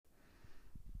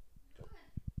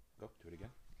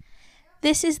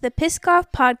This is the Piss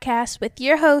Goff Podcast with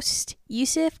your host,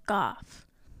 Yusuf Goff.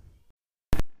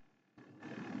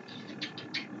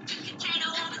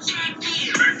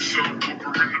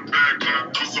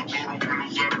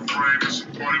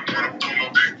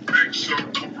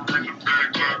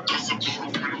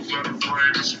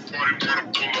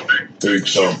 Big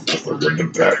subwoofer in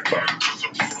the back line.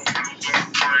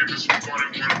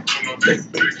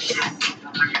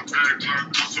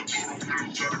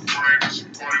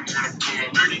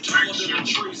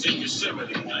 Trees in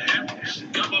Yosemite.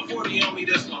 Got my 40 on me,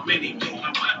 that's my mini me.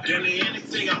 Then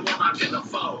anything I want, I can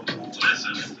afford.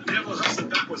 Listen, never hustle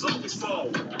backwards, always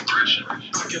forward. I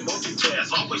can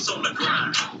multitask, always on the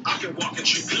grind. I can walk and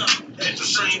chew gum at the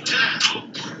same time.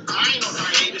 I ain't on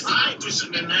hiatus, I ain't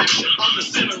missing in action. I'm the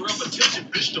center of attention,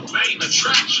 bitch, the main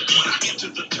attraction. When I get to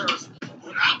the turf,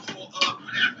 when I pull up,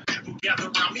 people gather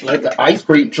around me like the ice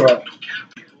cream truck.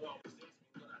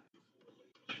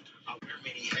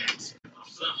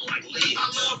 I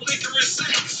love liquor and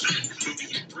sex.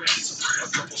 Movie and breasts.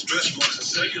 A couple stretch marks and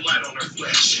cellulite on her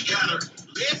flesh. She got her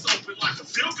legs open like a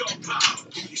field goal pop.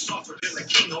 Booty softer than the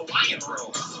King Hawaiian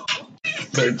roll.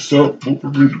 Legs up, over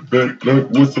in the back, like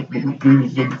what's up, little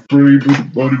girls on the frame.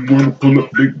 Everybody wanna pull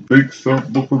up, big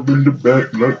subwoofer in the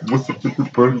back, like what's up, little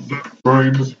girls on the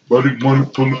frame. Everybody wanna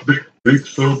pull up, big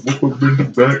subwoofer in the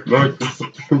back, like what's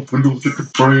up, little windows in the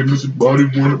frame. Everybody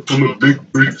wanna pull up, big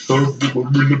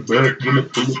subwoofer in the back, wanna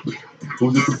pull up,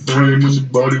 who's at the frame.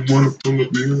 Everybody wanna pull up,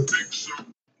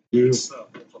 yeah.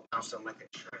 Subwoofer bouncing like a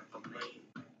trampoline.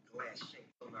 Glass shape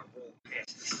when I roll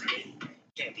past the screen.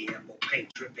 Candy apple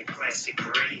paint dripping classic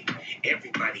green.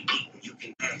 Everybody eating, you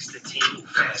can ask the team.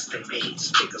 Fast than me,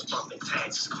 speakers bumping,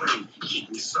 tags is clean.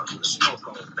 Keep me something to smoke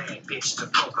on, bad bitch to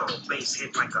poke on. Bass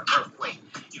hit like an earthquake.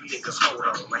 You niggas hold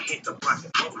on, I hit the block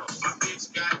and roll on. My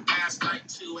bitch got ass like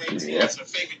 218. Yeah,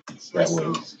 that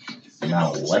was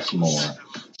Mount Westmore.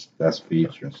 That's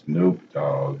featuring Snoop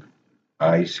Dogg,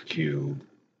 Ice Cube,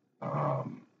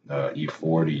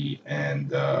 E40, and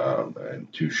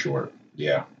Too Short.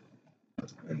 Yeah,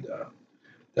 and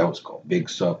that was called Big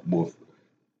Subwoofer.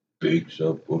 Big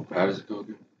Subwoofer. How does it go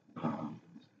again?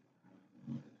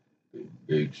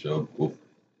 Big Subwoofer.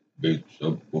 Big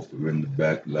subwoofer in the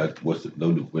back, like what's it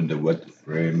loaded window at the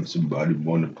frame? Somebody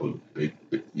wanna pull a big.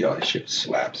 Yo, this shit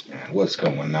slaps, man. What's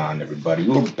going on, everybody?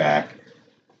 We're back.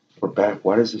 We're back.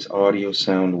 Why does this audio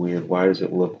sound weird? Why does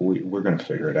it look weird? We're gonna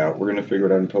figure it out. We're gonna figure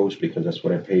it out in post because that's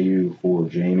what I pay you for,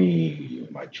 Jamie,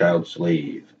 my child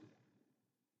slave.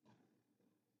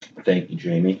 Thank you,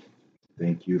 Jamie.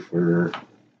 Thank you for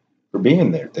being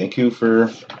there. Thank you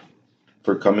for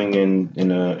coming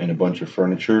in a bunch of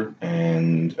furniture.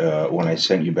 And when I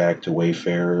sent you back to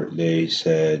Wayfair, they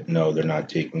said no, they're not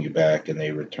taking you back, and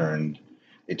they returned.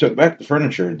 They took back the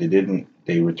furniture. They didn't.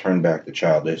 They returned back the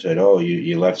child. They said, "Oh,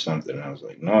 you left something." And I was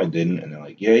like, "No, I didn't." And they're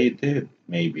like, "Yeah, you did,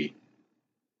 maybe."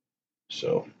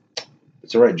 So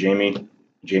it's all right, Jamie.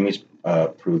 Jamie's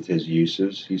proved his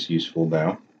uses. He's useful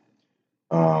now.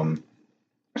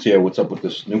 So yeah, what's up with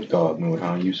the Snoop Dogg mood,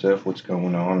 huh, Yusuf? What's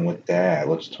going on with that?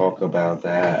 Let's talk about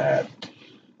that.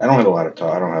 I don't have a lot of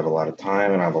I don't have a lot of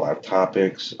time, and I have a lot of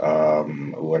topics.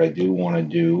 What I do want to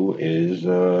do is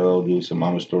I'll do some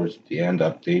mama stories at the end,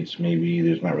 updates. Maybe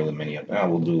there's not really many.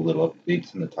 We'll do little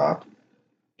updates in the top.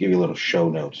 Give you a little show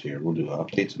notes here. We'll do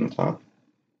updates in the top.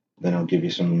 Then I'll give you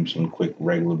some quick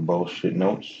regular bullshit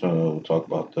notes. We'll talk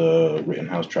about the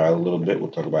Rittenhouse trial a little bit.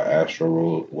 We'll talk about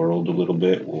Astro World a little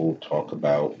bit. We'll talk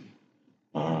about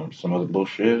some other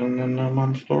bullshit, and then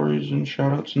mom stories and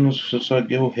shout outs. And let's decide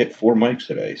to hit 4 mics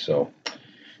today. So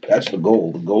that's the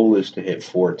goal. The goal is to hit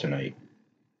 4 tonight.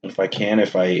 If I can,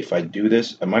 if I do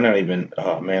this, I might not even.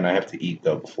 Oh man, I have to eat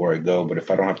though before I go. But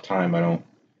if I don't have time, I'll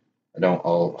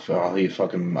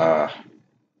fucking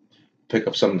pick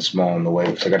up something small on the way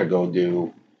because I gotta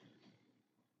do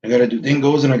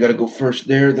Dingos, and I gotta go first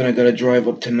there. Then I gotta drive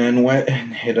up to Nanwet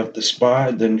and hit up the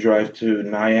spot. Then drive to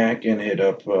Nyack and hit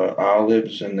up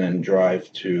Olives, and then drive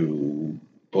to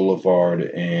Boulevard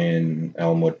and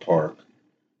Elmwood Park.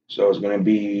 So it's gonna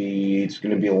be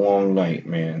a long night,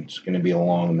 man. It's gonna be a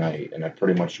long night, and I'm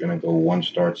pretty much gonna go. One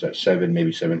starts at 7,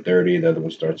 maybe 7:30. The other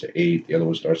one starts at 8. The other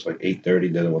one starts like 8:30.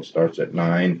 The other one starts at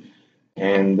 9.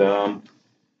 And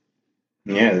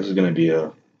yeah, this is gonna be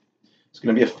a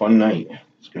fun night.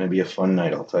 It's going to be a fun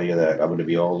night, I'll tell you that. I'm going to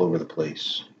be all over the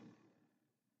place.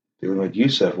 They were like,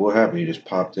 Yusuf, what happened? You just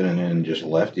popped in and then just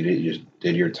left? You just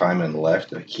did your time and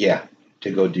left? Like, yeah,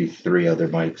 to go do 3 other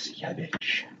mics. Yeah,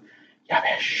 bitch. Yeah,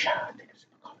 bitch.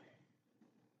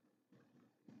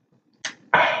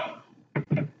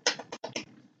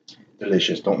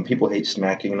 Delicious. Don't people hate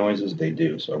smacking noises? They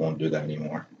do, so I won't do that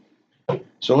anymore.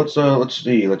 So let's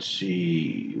see.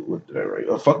 What did I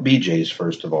write? Fuck BJ's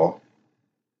first of all.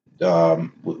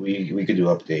 We could do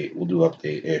update. We'll do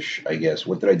update ish, I guess.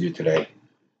 What did I do today?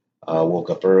 Woke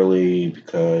up early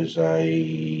because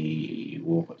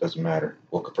well, it doesn't matter.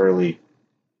 Woke up early,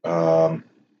 um,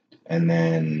 and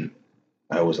then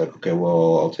I was like, okay,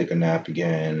 well, I'll take a nap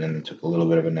again, and then took a little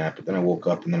bit of a nap. But then I woke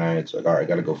up, and then it's like, all right, I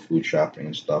gotta go food shopping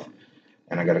and stuff,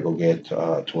 and I gotta go get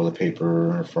toilet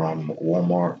paper from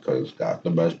Walmart because got the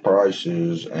best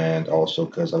prices, and also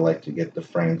because I like to get the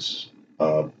Frank's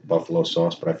buffalo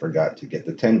sauce, but I forgot to get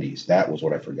the tendies. That was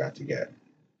what I forgot to get.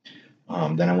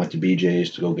 Then I went to BJ's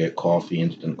to go get coffee,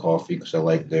 instant coffee, because I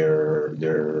like their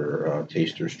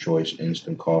Taster's Choice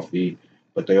instant coffee.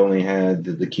 But they only had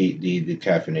the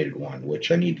caffeinated one,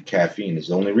 which I need caffeine. Is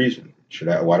the only reason.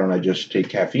 Why don't I just take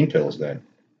caffeine pills then?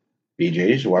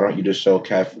 BJ's, why don't you just sell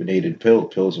caffeinated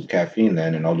pills of caffeine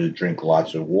then, and I'll just drink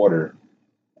lots of water.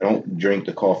 I don't drink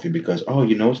the coffee because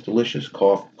it's delicious.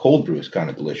 Cold brew is kind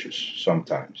of delicious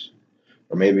sometimes,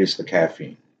 or maybe it's the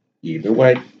caffeine. Either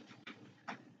way,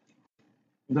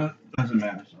 that doesn't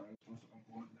matter. Sorry,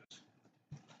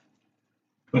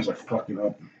 as I fuck it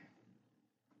up.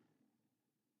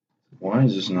 Why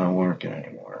is this not working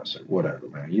anymore? I said, whatever,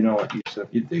 man. You know what?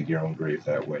 You dig your own grave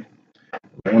that way.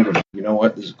 You know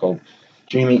what? This is called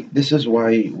Jamie. This is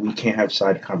why we can't have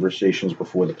side conversations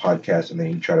before the podcast, and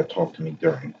then you try to talk to me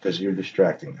during because you're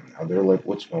distracting them. Now they're like,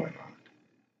 "What's going on?"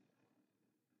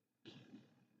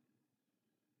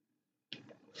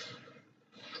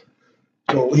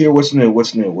 So here, what's new?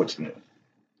 What's new? What's new?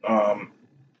 Um,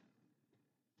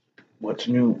 what's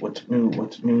new? What's new?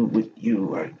 What's new with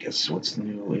you? I guess what's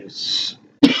new is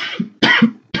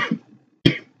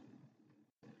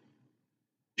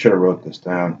should have wrote this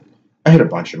down. I had a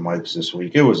bunch of mics this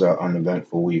week. It was an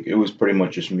uneventful week. It was pretty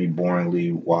much just me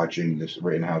boringly watching this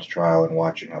Rittenhouse trial and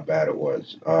watching how bad it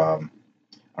was. I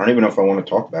don't even know if I want to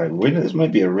talk about it. This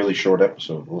might be a really short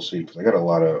episode. We'll see because I got a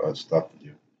lot of stuff to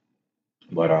do.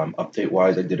 But update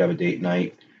wise, I did have a date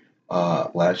night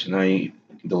last night.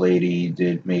 The lady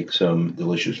did make some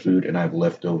delicious food, and I have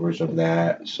leftovers of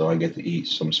that, so I get to eat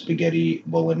some spaghetti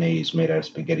bolognese made out of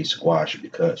spaghetti squash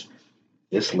because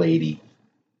this lady,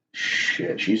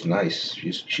 shit, she's nice.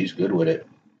 She's good with it.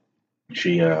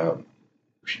 She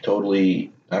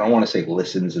totally. I don't want to say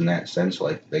listens in that sense,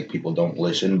 like people don't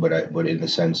listen, but in the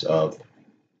sense of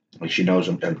like she knows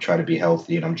I'm trying to be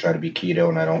healthy and I'm trying to be keto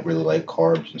and I don't really like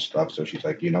carbs and stuff. So she's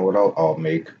like, you know what? I'll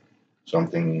make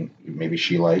something maybe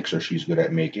she likes or she's good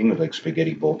at making, like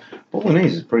spaghetti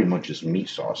bolognese is pretty much just meat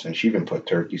sauce, and she even put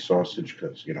turkey sausage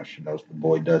because she knows the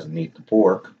boy doesn't eat the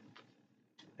pork,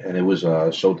 and it was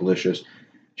so delicious.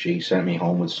 She sent me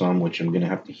home with some, which I'm gonna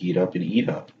have to heat up and eat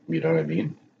up. You know what I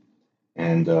mean?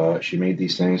 And she made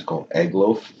these things called egg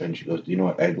loaf, and she goes, "Do you know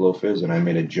what egg loaf is?" And I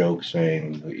made a joke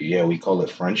saying, "Yeah, we call it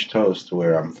French toast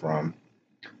where I'm from."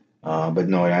 But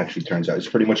no, it actually turns out it's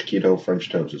pretty much keto French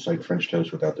toast. It's like French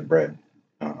toast without the bread.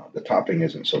 The topping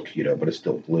isn't so keto, but it's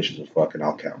still delicious as fuck, and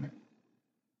I'll count it.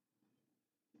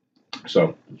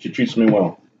 So she treats me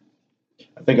well.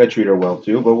 I think I treat her well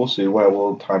too, but we'll see.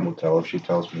 Well, time will tell if she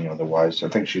tells me otherwise. I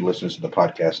think she listens to the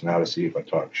podcast now to see if I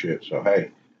talk shit. So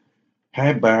hey,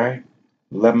 Barry,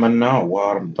 let me know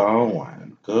what I'm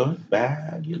doing. Good,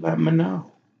 bad, you let me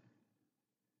know.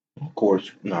 Of course,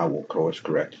 no, well, of course,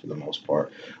 correct for the most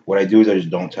part. What I do is I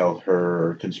just don't tell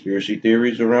her conspiracy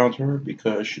theories around her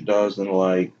because she doesn't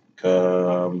want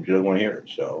to hear it.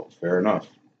 So fair enough.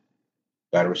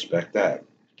 Gotta respect that.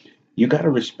 You gotta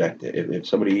respect it. If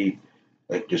somebody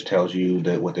like just tells you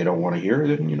that what they don't want to hear,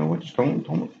 then you know what, just don't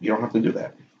you don't have to do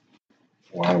that.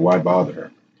 Why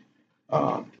bother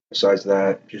her? Besides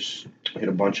that, just hit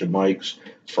a bunch of mics.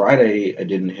 Friday I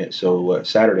didn't hit, so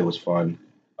Saturday was fun.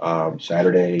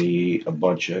 Saturday a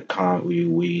bunch of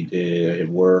we did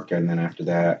work, and then after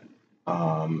that,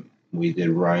 we did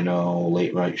Rhino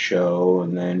late night show,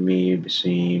 and then me,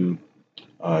 Basim,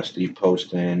 Steve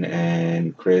Poston,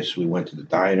 and Chris. We went to the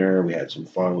diner. We had some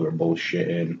fun. We were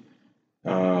bullshitting.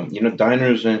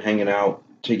 Diners and hanging out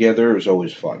together is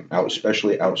always fun.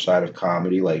 Especially outside of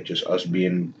comedy, like just us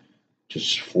being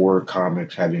just four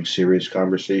comics having serious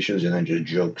conversations, and then just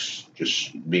jokes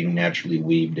just being naturally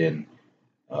weaved in,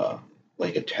 uh,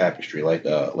 like a tapestry, like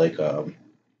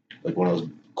one of those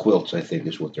quilts. I think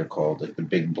is what they're called, like the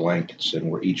big blankets, and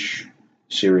where each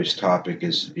serious topic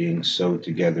is being sewed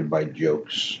together by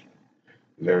jokes.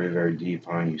 Very very deep,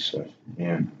 huh, Yusuf?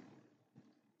 Yeah.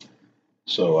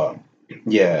 So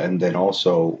yeah, and then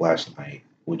also last night,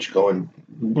 which going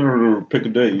pick a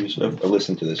day, Yusuf. I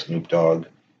listened to the Snoop Dogg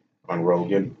on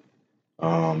Rogan.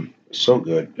 So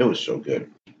good. It was so good.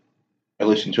 I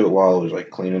listened to it while I was like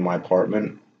cleaning my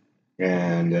apartment.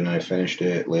 and then I finished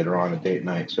it later on at date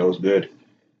night, so it was good.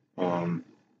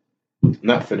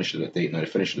 Not finished it at date night, I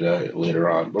finished it later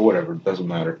on, but whatever, it doesn't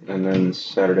matter. And then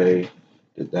Saturday,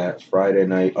 did that. Friday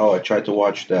night, I tried to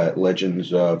watch that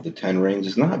Legends of the Ten Rings.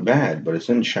 It's not bad, but it's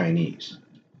in Chinese.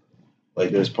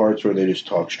 Like, there's parts where they just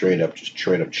talk just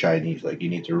straight up Chinese. Like, you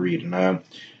need to read. And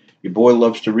your boy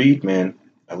loves to read, man.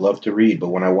 I love to read, but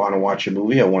when I want to watch a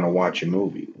movie, I want to watch a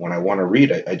movie. When I want to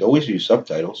read, I'd always use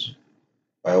subtitles.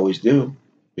 I always do,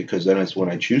 because then it's when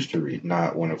I choose to read,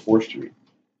 not when I'm forced to read.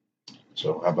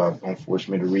 So how about don't force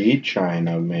me to read,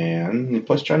 China, man?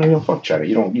 Plus, China, fuck China.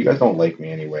 You guys don't like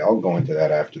me anyway. I'll go into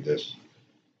that after this.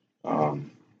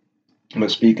 Um,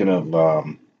 but speaking of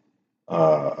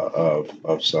some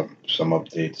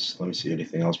updates, let me see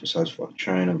anything else besides fuck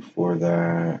China before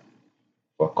that.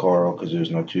 Fuck Carl, because there's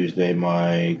no Tuesday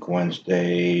Mike.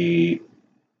 Wednesday,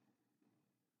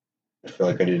 I feel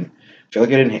like I didn't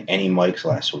hit any mics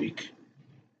last week.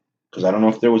 Because I don't know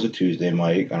if there was a Tuesday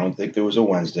mic. I don't think there was a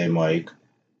Wednesday mic.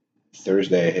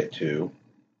 Thursday I hit 2.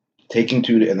 Taking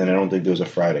 2, and then I don't think there was a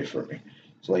Friday for me.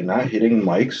 So, like, not hitting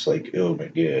mics, like, oh my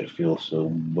god, it feels so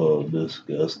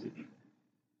disgusting.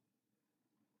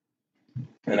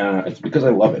 And it's because I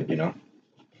love it,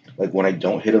 Like, when I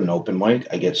don't hit an open mic,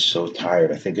 I get so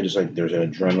tired. I think it's like there's an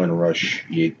adrenaline rush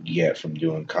you get from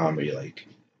doing comedy. Like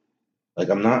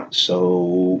I'm not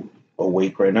so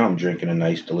awake right now. I'm drinking a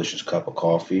nice, delicious cup of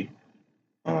coffee.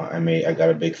 I got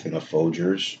a big thing of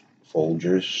Folgers,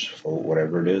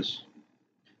 whatever it is.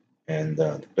 And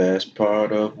the best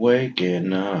part of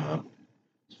waking up,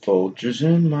 Folgers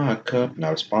in my cup.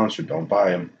 Not a sponsor. Don't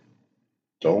buy them.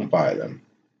 Don't buy them.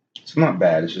 It's not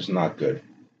bad. It's just not good.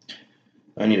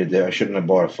 I shouldn't have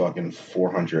bought a fucking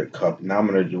 400 cup. Now I'm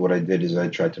gonna do what I did is I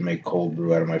tried to make cold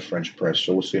brew out of my French press.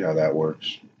 So we'll see how that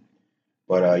works.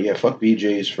 But yeah, fuck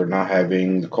BJ's for not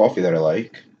having the coffee that I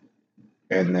like.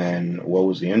 And then what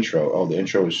was the intro? Oh, the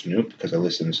intro was Snoop because I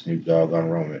listened to Snoop Dogg on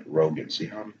Rogan. See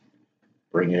how I'm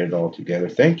bringing it all together.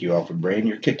 Thank you, Alpha Brain.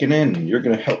 You're kicking in. You're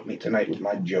gonna help me tonight with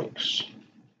my jokes.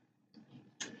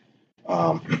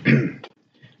 So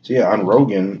yeah, on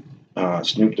Rogan,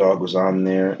 Snoop Dogg was on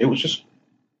there. It was just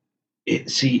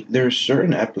there's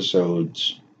certain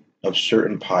episodes of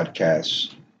certain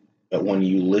podcasts that when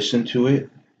you listen to it,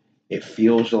 it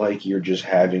feels like you're just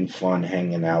having fun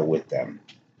hanging out with them.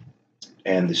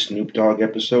 And the Snoop Dogg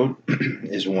episode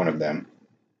is one of them.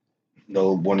 The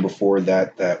one before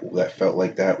that felt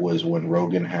like that was when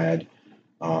Rogan had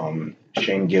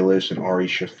Shane Gillis and Ari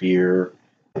Shaffir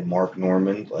and Mark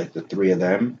Norman, like the three of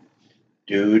them.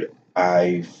 Dude,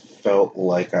 I felt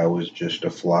like I was just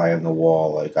a fly on the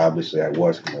wall. Like, obviously I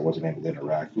was because I wasn't able to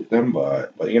interact with them,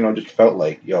 but just felt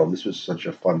like, yo, this was such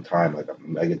a fun time. Like,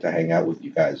 I get to hang out with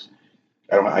you guys.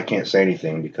 I can't say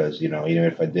anything because, even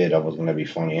if I did, I was going to be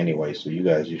funny anyway. So you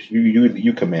guys,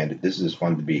 you commanded. This is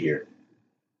fun to be here.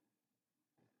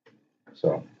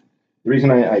 So the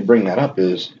reason I bring that up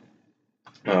is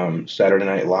Saturday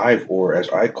Night Live, or as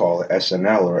I call it,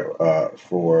 SNL,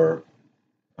 for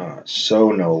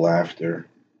So No Laughter.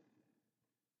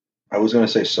 I was going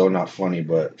to say so not funny,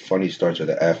 but funny starts with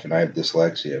an F, and I have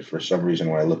dyslexia. For some reason,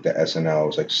 when I looked at SNL, I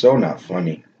was like, so not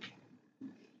funny.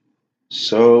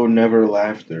 So never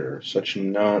laughter, such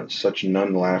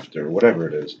none laughter, whatever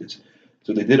it is.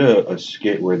 So they did a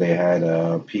skit where they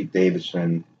had Pete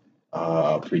Davidson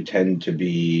pretend to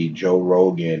be Joe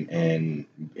Rogan, and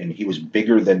he was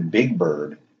bigger than Big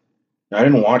Bird. Now, I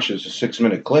didn't watch it. It's a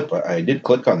 6-minute clip. I did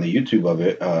click on the YouTube of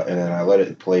it, and then I let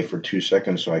it play for 2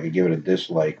 seconds so I could give it a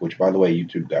dislike, which, by the way,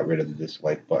 YouTube got rid of the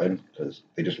dislike button because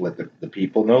they just let the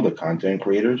people know, the content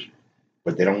creators,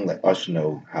 but they don't let us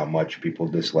know how much people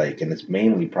dislike. And it's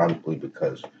mainly probably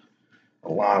because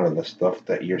a lot of the stuff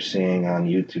that you're seeing on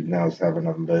YouTube now is having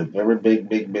a very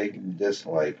big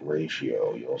dislike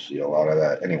ratio. You'll see a lot of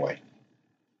that. Anyway,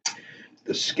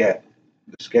 the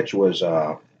sketch was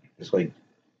it's like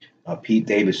Pete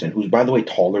Davidson, who's, by the way,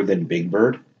 taller than Big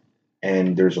Bird,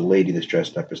 and there's a lady that's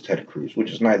dressed up as Ted Cruz,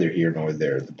 which is neither here nor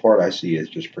there. The part I see is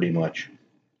just pretty much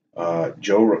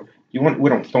Joe. We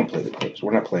don't play the clips.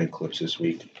 We're not playing clips this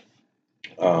week.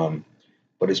 But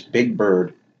it's Big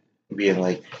Bird being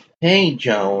like, "Hey,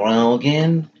 Joe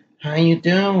Rogan, how you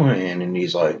doing?" And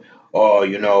he's like, "Oh,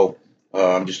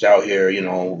 I'm just out here,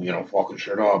 fucking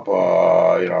shit up.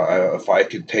 If I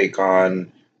could take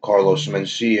on Carlos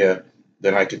Mencia,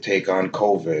 then I could take on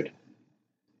COVID."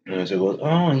 And he goes,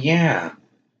 "Oh yeah."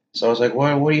 So I was like,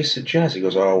 "What do you suggest?" He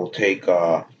goes, "Oh, we'll take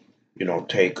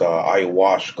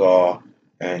ayahuasca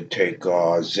and take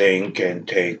zinc and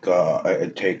take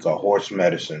horse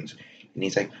medicines." And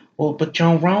he's like, "Well, but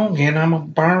Joe Rogan, I'm a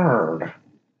bird."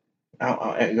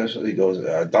 He goes,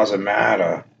 it doesn't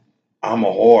matter. I'm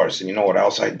a horse, and you know what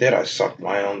else I did? I sucked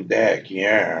my own dick.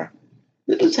 Yeah.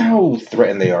 This is how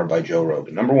threatened they are by Joe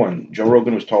Rogan. Number one, Joe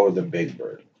Rogan was taller than Big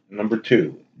Bird. Number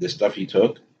two, the stuff he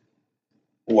took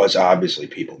was obviously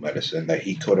people medicine that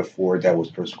he could afford, that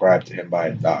was prescribed to him by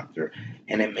a doctor,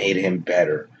 and it made him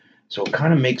better. So it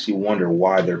kind of makes you wonder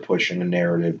why they're pushing a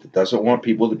narrative that doesn't want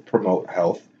people to promote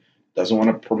health, doesn't want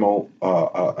to promote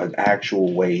an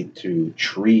actual way to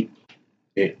treat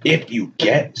it if you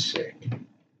get sick.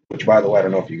 Which, by the way, I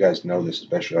don't know if you guys know this,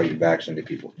 especially all you vaccinated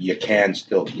people, you can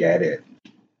still get it.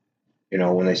 You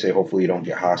know, when they say hopefully you don't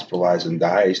get hospitalized and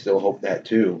die, I still hope that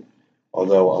too.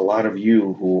 Although a lot of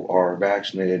you who are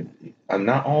vaccinated,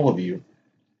 not all of you,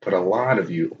 but a lot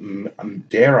of you,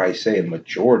 dare I say a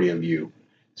majority of you,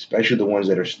 especially the ones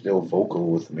that are still vocal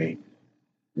with me,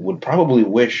 would probably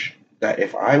wish that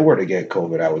if I were to get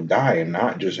COVID, I would die and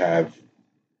not just have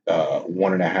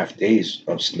 1.5 days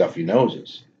of stuffy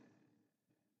noses.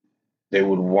 They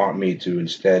would want me to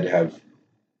instead have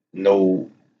no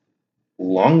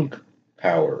lung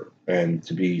power and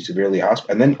to be severely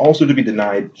hospitalized, and then also to be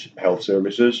denied health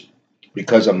services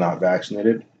because I'm not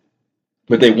vaccinated.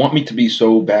 But they want me to be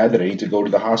so bad that I need to go to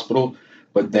the hospital,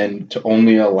 but then to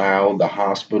only allow the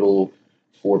hospital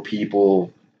for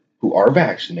people who are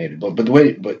vaccinated. But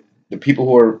the people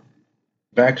who are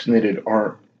vaccinated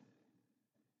aren't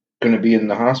going to be in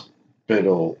the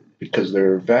hospital because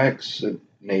they're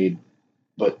vaccinated.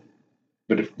 But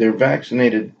if they're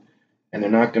vaccinated and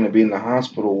they're not going to be in the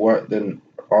hospital, what then?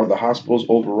 Are the hospitals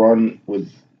overrun with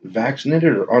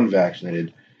vaccinated or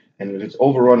unvaccinated? And if it's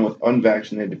overrun with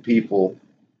unvaccinated people,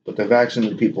 but the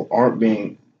vaccinated people aren't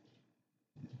being,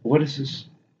 what is this?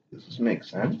 Does this make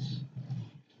sense?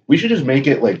 We should just make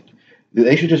it like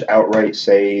they should just outright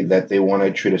say that they want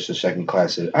to treat us as second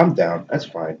class citizens. I'm down. That's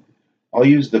fine. I'll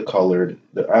use the colored.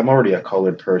 I'm already a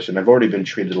colored person. I've already been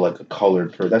treated like a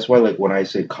colored person. That's why, like, when I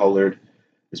say colored,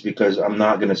 it's because I'm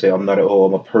not going to say I'm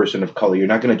a person of color. You're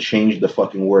not going to change the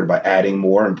fucking word by adding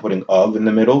more and putting of in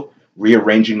the middle,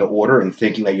 rearranging the order and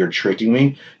thinking that you're tricking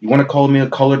me. You want to call me a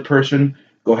colored person?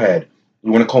 Go ahead.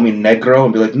 You want to call me negro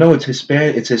and be like, no, it's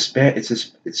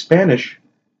it's Spanish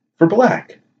for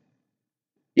black.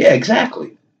 Yeah,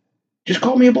 exactly. Just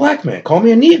call me a black man. Call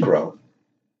me a negro.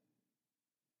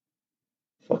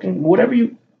 Fucking whatever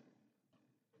you...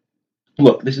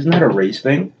 Look, this is not a race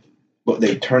thing, but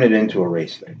they turn it into a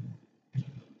race thing.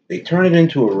 They turn it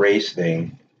into a race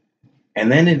thing, and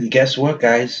then guess what,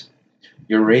 guys?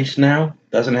 Your race now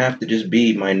doesn't have to just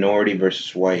be minority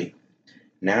versus white.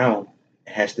 Now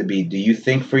it has to be, do you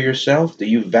think for yourself? Do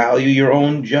you value your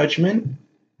own judgment?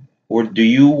 Or do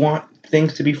you want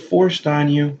things to be forced on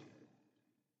you?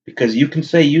 Because you can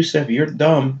say, Yusef, you're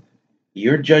dumb.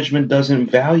 Your judgment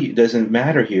doesn't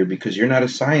matter here because you're not a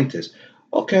scientist.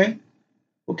 Okay.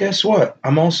 Well, guess what?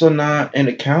 I'm also not an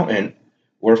accountant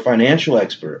or a financial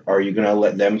expert. Are you going to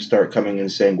let them start coming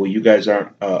and saying, well, you guys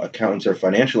aren't accountants or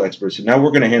financial experts, and now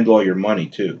we're going to handle all your money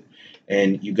too.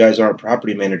 And you guys aren't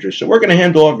property managers, so we're going to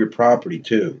handle all of your property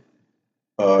too.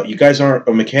 You guys aren't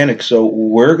a mechanic, so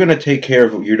we're going to take care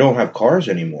of it. You don't have cars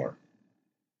anymore.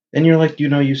 Then you're like,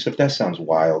 Yusuf, that sounds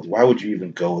wild. Why would you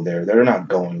even go there? They're not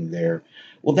going there.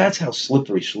 Well, that's how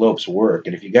slippery slopes work.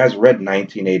 And if you guys read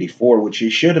 1984, which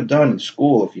you should have done in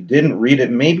school, if you didn't read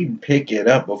it, maybe pick it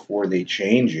up before they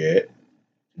change it.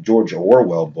 George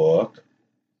Orwell book.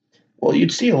 Well,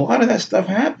 you'd see a lot of that stuff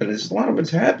happen. A lot of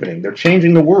it's happening. They're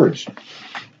changing the words.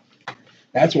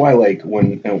 That's why, like,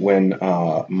 when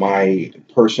my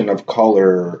person of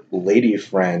color lady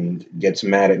friend gets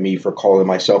mad at me for calling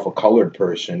myself a colored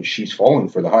person, she's falling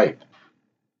for the hype.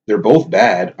 They're both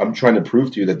bad. I'm trying to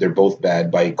prove to you that they're both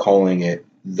bad by calling it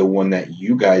the one that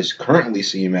you guys currently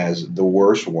see him as the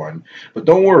worst one. But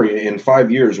don't worry, in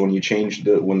 5 years when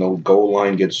when the goal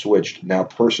line gets switched, now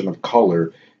person of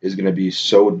color is going to be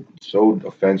so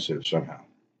offensive somehow.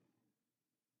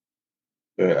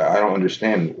 I don't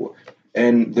understand.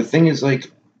 And the thing is,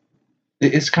 like,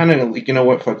 it's kind of like, you know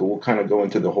what, fuck it, we'll kind of go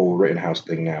into the whole Rittenhouse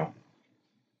thing now.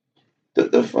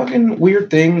 The fucking weird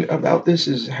thing about this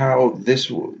is how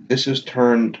this has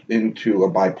turned into a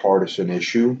bipartisan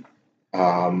issue,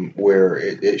 where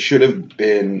it should have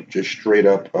been just straight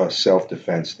up a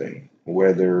self-defense thing. And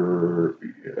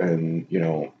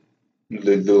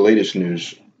the latest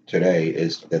news today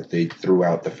is that they threw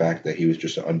out the fact that he was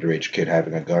just an underage kid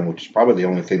having a gun, which is probably the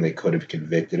only thing they could have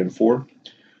convicted him for.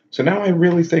 So now I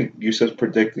really think, Yusuf's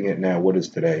predicting it now. What is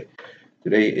today?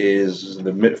 Today is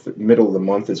the middle of the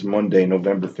month. It's Monday,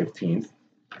 November 15th.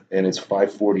 and it's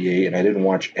 5:48, and I didn't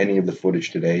watch any of the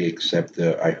footage today except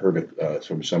I heard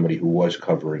from somebody who was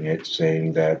covering it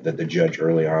saying that the judge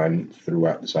early on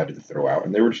decided to throw out,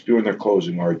 and they were just doing their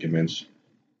closing arguments,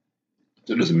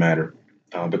 so it doesn't matter.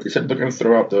 But they said they're going to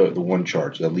throw out the one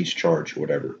charge, the least charge,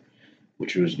 whatever,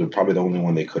 which was probably the only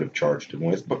one they could have charged him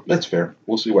with. But that's fair.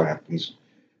 We'll see what happens.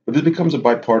 But this becomes a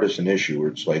bipartisan issue where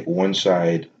it's like one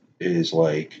side is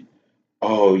like,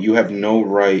 oh, you have no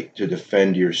right to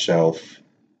defend yourself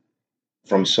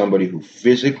from somebody who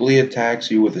physically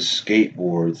attacks you with a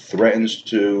skateboard, threatens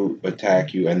to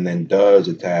attack you, and then does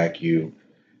attack you.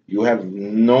 You have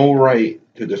no right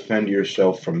to defend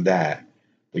yourself from that,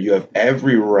 but you have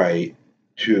every right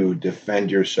to defend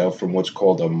yourself from what's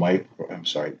called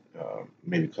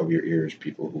maybe cover your ears,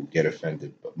 people who get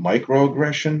offended, but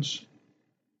microaggressions.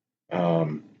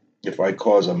 If I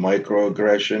cause a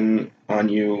microaggression on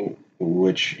you,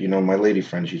 which, my lady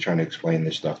friend, she's trying to explain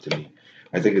this stuff to me.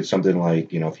 I think it's something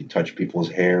like, if you touch people's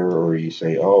hair or you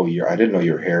say, oh, I didn't know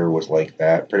your hair was like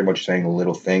that, pretty much saying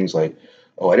little things like,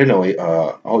 oh, I didn't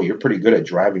know, oh, you're pretty good at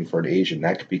driving for an Asian.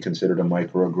 That could be considered a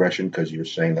microaggression because you're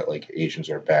saying that, like,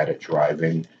 Asians are bad at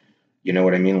driving. You know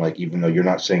what I mean? Like, even though you're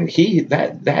not saying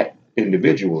that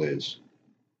individual is,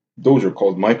 those are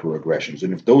called microaggressions.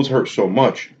 And if those hurt so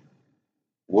much,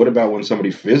 what about when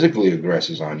somebody physically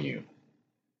aggresses on you?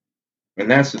 And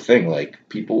that's the thing, like,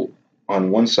 people on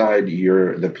one side,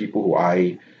 you're the people who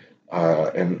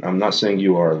and I'm not saying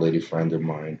you are a lady friend of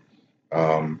mine,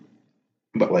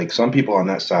 but like some people on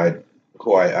that side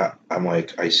who I'm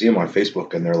like, I see them on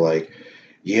Facebook and they're like,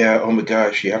 yeah, oh my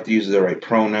gosh, you have to use the right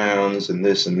pronouns and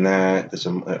this and that.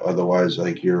 Otherwise,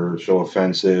 like, you're so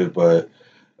offensive, but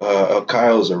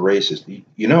Kyle's a racist.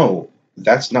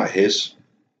 That's not his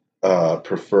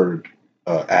preferred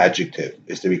adjective,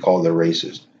 is to be called a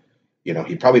racist.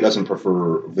 He probably doesn't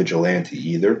prefer vigilante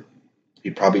either. He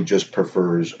probably just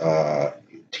prefers a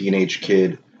teenage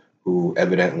kid who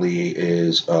evidently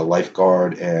is a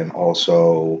lifeguard and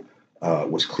also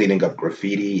was cleaning up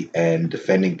graffiti and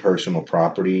defending personal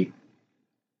property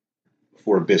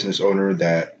for a business owner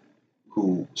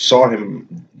who saw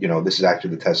him. This is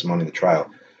actually the testimony of the trial.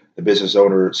 The business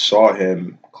owner saw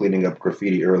him cleaning up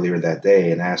graffiti earlier that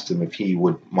day and asked him if he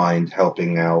would mind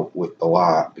helping out with the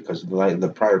lot because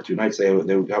the prior 2 nights they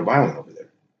got violent over there.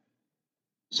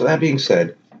 So that being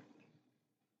said,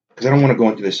 because I don't want to go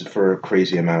into this for a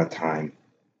crazy amount of time,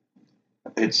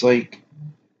 it's like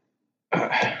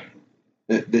the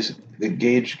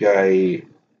Gage guy,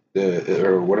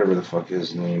 or whatever the fuck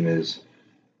his name is,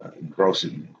 Gross,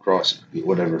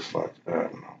 whatever fuck, I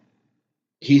don't know.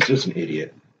 He's just an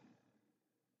idiot.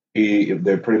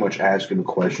 They're pretty much asking him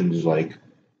questions like,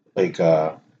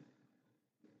 did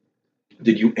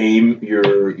you aim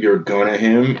your gun at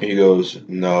him? He goes,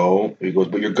 no. He goes,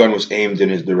 but your gun was aimed in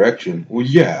his direction. Well,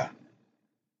 yeah.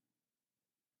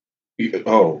 You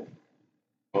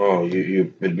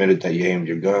admitted that you aimed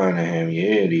your gun at him, you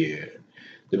idiot.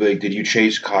 They'd be like, did you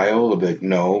chase Kyle? They'd be like,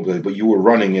 no. But you were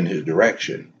running in his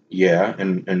direction. Yeah,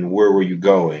 and where were you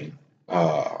going?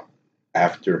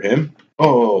 After him?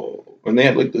 Oh. And they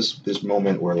had like this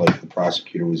moment where like the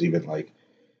prosecutor was even like,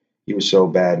 he was so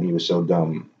bad and he was so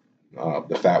dumb.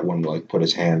 The fat one like put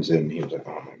his hands in. He was like,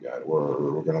 "Oh my God,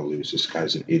 we're gonna lose. This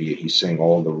guy's an idiot. He's saying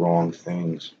all the wrong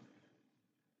things."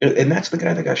 And that's the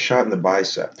guy that got shot in the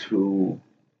bicep. Who,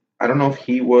 I don't know if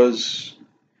he was.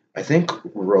 I think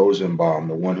Rosenbaum,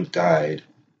 the one who died,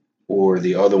 or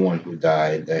the other one who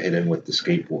died that hit him with the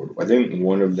skateboard. I think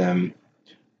one of them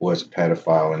was a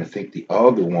pedophile, and I think the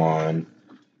other one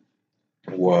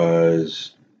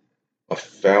was a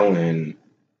felon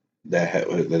that had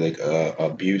like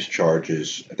abuse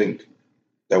charges. I think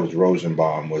that was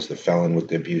Rosenbaum was the felon with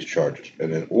the abuse charges,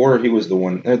 and then or he was the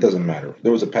one. It doesn't matter.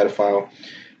 There was a pedophile,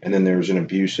 and then there was an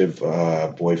abusive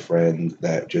boyfriend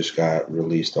that just got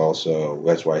released. Also,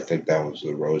 that's why I think that was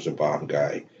the Rosenbaum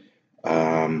guy.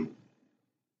 And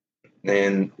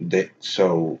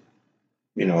so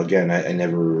again, I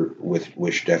never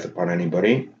wish death upon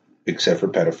anybody except for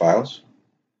pedophiles.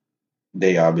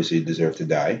 They obviously deserve to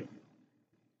die.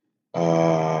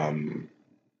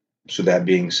 So that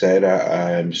being said,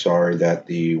 I'm sorry that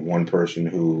the one person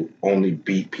who only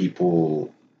beat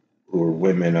people who were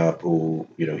women up, who,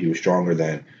 he was stronger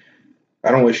than,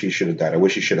 I don't wish he should have died. I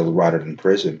wish he should have rotted in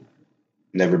prison,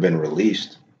 never been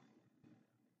released.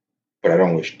 But I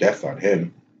don't wish death on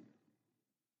him.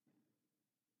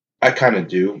 I kind of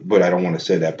do, but I don't want to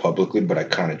say that publicly, but I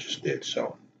kind of just did.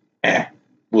 So,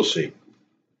 we'll see.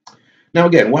 Now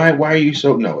again, why are you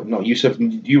so no, Yusuf, do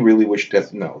you really wish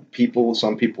death? No.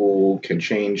 Some people can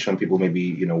change, some people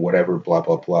maybe, whatever, blah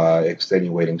blah blah,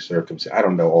 extenuating circumstances. I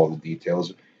don't know all the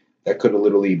details. That could have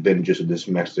literally been just a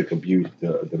domestic abuse,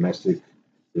 the domestic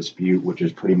dispute, which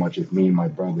is pretty much if me and my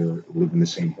brother live in the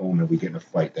same home and we get in a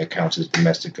fight, that counts as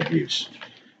domestic abuse.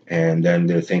 And then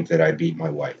they think that I beat my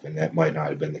wife, and that might not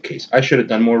have been the case. I should have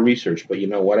done more research, but you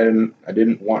know what? I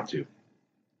didn't want to.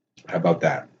 How about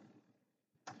that?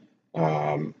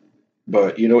 Um,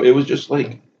 but it was just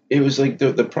like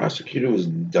the prosecutor was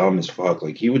dumb as fuck.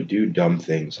 Like he would do dumb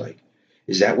things. Like,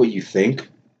 is that what you think?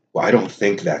 Well, I don't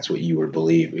think that's what you would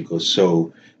believe. He goes,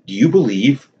 so do you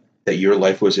believe that your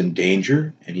life was in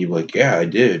danger? And he was like, yeah, I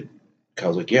did. I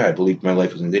was like, yeah, I believed my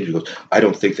life was in danger. He goes, I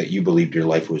don't think that you believed your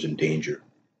life was in danger.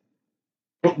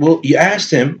 Well, you asked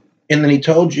him, and then he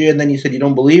told you, and then you said you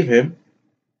don't believe him.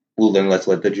 Well, then let's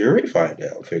let the jury find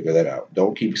out, figure that out.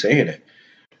 Don't keep saying it.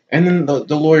 And then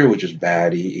the lawyer was just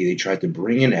bad. He tried to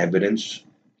bring in evidence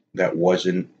that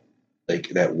wasn't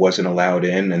that wasn't allowed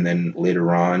in, and then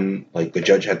later on, like the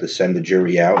judge had to send the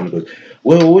jury out and goes,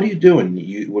 "Well, what are you doing?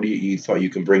 You thought you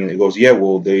can bring it?" It goes, "Yeah,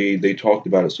 well, they talked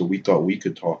about it, so we thought we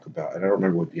could talk about it." And I don't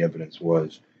remember what the evidence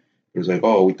was. It was like,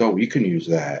 "Oh, we thought we can use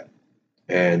that,"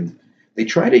 and they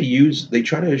try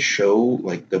to show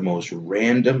like the most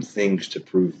random things to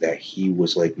prove that he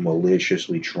was like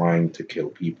maliciously trying to kill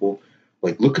people.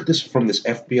 Like look at this from this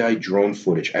FBI drone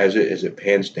footage as it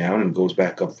pans down and goes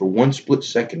back up for one split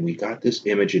second. We got this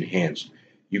image enhanced.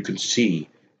 You can see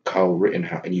Kyle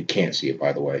Rittenhouse, and you can't see it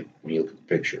by the way when you look at the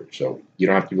picture, so you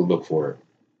don't have to go look for it.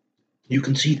 You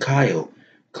can see Kyle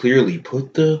clearly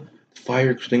put the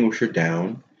fire extinguisher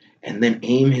down and then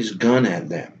aim his gun at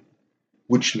them.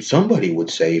 Which somebody would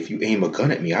say, if you aim a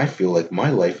gun at me, I feel like my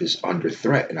life is under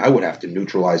threat, and I would have to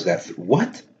neutralize that.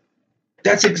 What?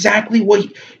 That's exactly what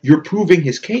you're proving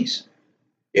his case.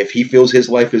 If he feels his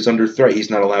life is under threat,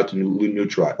 he's not allowed to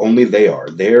neutralize. Only they are.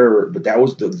 But that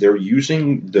was they're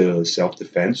using the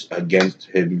self-defense against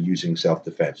him using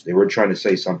self-defense. They were trying to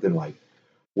say something like,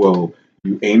 "Well,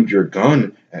 you aimed your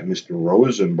gun at Mr.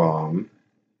 Rosenbaum,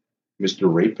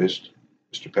 Mr. Rapist."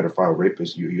 Mr. Pedophile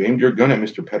Rapist, you aimed your gun at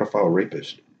Mr. Pedophile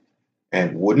Rapist.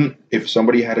 And if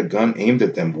somebody had a gun aimed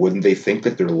at them, wouldn't they think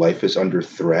that their life is under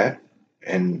threat?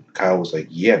 And Kyle was like,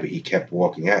 yeah, but he kept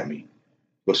walking at me.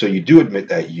 Well, so you do admit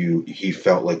that he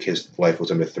felt like his life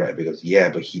was under threat because, yeah,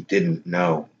 but he didn't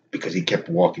know because he kept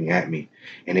walking at me.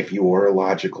 And if you were a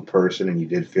logical person and you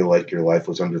did feel like your life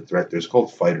was under threat, there's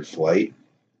called fight or flight.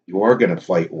 You are going to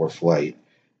fight or flight.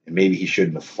 And maybe he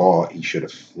shouldn't have fought. He should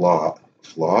have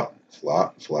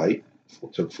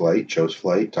took flight, chose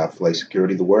flight, top flight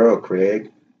security of the world,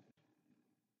 Craig.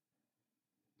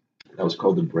 That was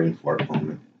called the brain fart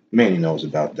moment. Manny knows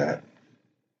about that.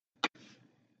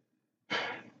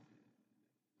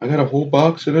 I got a whole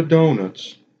box of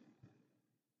donuts.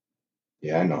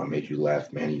 Yeah, I know I made you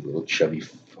laugh, man, you little chubby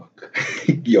fuck.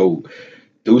 Yo,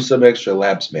 do some extra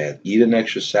laps, man. Eat an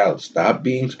extra salad. Stop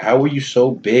being... How are you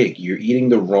so big? You're eating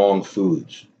the wrong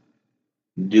foods.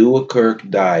 Do a Kirk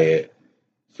diet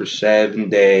for 7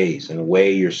 days and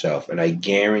weigh yourself, and I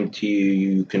guarantee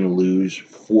you can lose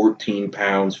 14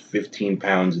 pounds, 15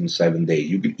 pounds in 7 days.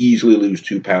 You could easily lose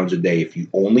 2 pounds a day if you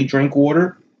only drink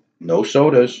water, no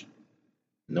sodas,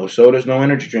 no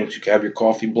energy drinks. You can have your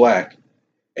coffee black,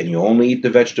 and you only eat the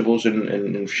vegetables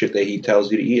and shit that he tells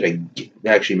you to eat.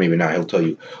 Actually, maybe not. He'll tell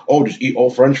you, oh, just eat all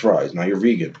French fries. Now you're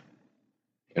vegan.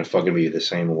 And fucking be the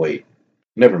same weight.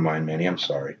 Never mind, Manny. I'm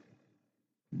sorry.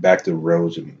 Back to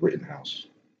Rose and Rittenhouse.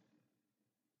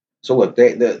 So look,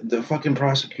 the fucking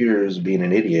prosecutor is being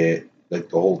an idiot like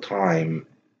the whole time.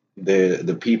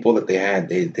 The people that they had,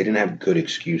 they didn't have good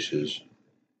excuses.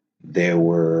 There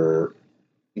were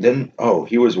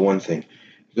he was one thing.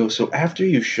 He goes, so after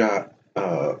you shot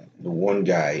the one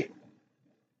guy,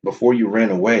 before you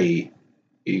ran away,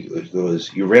 he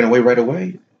goes, you ran away right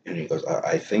away? And he goes,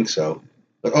 I think so.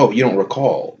 Like, oh, you don't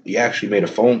recall. You actually made a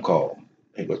phone call.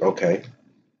 And he goes, okay.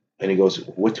 And he goes,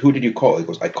 who did you call? He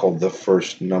goes, I called the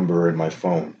first number in my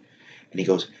phone. And he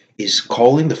goes, is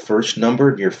calling the first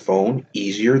number in your phone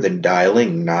easier than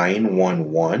dialing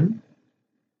 911?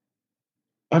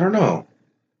 I don't know.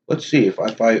 Let's see. If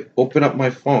I open up my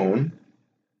phone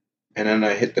and then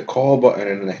I hit the call button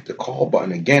and then I hit the call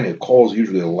button again, it calls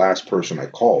usually the last person I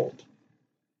called,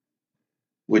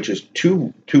 which is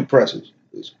two presses.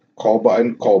 It's call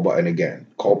button again.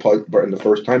 Call button the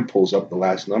first time pulls up the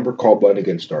last number. Call button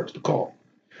again starts the call.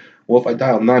 Well, if I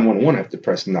dial 911, I have to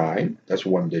press 9. That's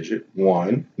one digit.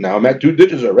 1. Now I'm at 2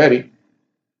 digits already.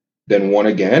 Then 1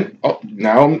 again. Oh,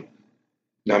 now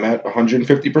I'm at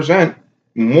 150%.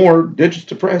 More digits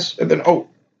to press. And then,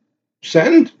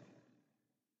 send.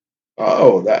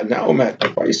 Oh, now I'm at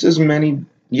twice as many.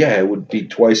 Yeah, it would be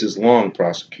twice as long,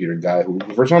 prosecutor guy, who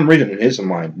for some reason in his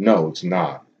mind, no, it's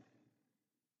not.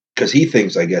 because he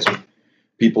thinks, I guess,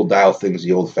 people dial things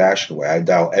the old-fashioned way. I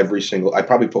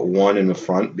probably put 1 in the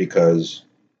front because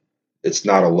it's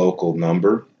not a local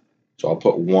number. So I'll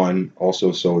put 1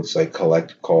 also, so it's like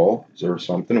collect calls or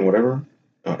something or whatever.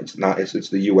 It's not. It's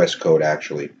the U.S. code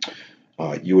actually.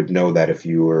 You would know that if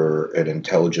you were an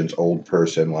intelligent old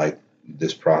person like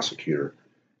this prosecutor.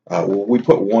 Well, we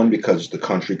put 1 because the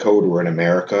country code, we're in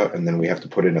America, and then we have to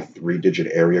put in a 3-digit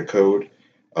area code,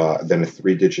 then a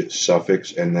 3-digit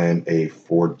suffix, and then a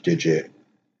 3-digit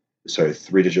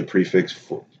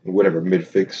prefix, whatever,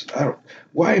 midfix.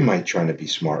 Why am I trying to be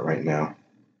smart right now?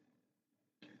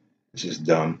 This is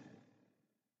dumb.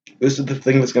 This is the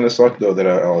thing that's going to suck, though, that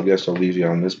I guess I'll leave you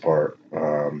on this part,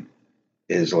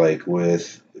 is like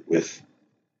this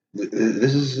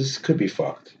could be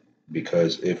fucked,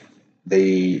 because if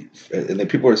and then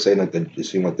people are saying that it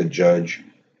seemed like the judge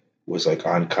was like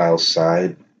on Kyle's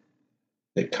side.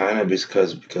 It kind of is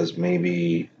because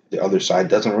maybe the other side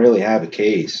doesn't really have a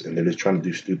case and they're just trying to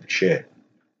do stupid shit,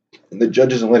 and the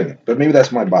judge isn't letting it. But maybe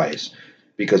that's my bias,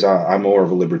 because I'm more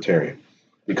of a libertarian.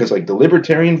 Because like the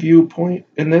libertarian viewpoint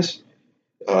in this,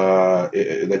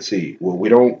 let's see. Well, we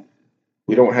don't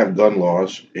have gun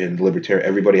laws in libertarian.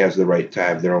 Everybody has the right to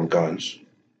have their own guns.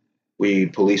 We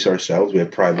police ourselves. We have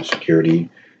private security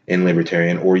in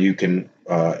libertarian, or you can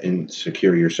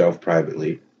secure yourself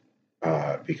privately,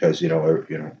 because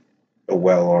a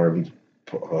well-armed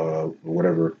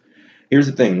whatever. Here's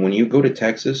the thing: when you go to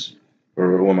Texas,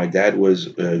 or when my dad was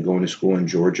going to school in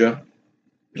Georgia,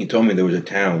 he told me there was a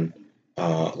town,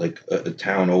 like a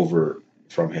town over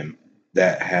from him,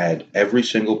 that had every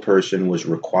single person was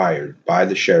required by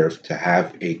the sheriff to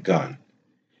have a gun,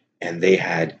 and they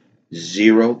had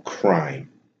 0 crime.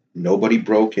 Nobody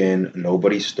broke in,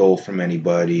 nobody stole from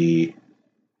anybody.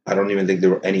 I don't even think there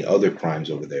were any other crimes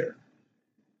over there.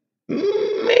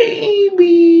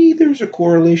 Maybe there's a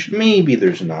correlation, maybe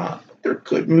there's not. There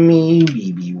could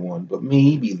maybe be one, but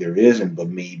maybe there isn't, but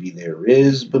maybe there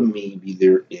is, but maybe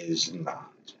there is not.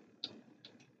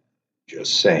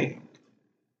 Just saying.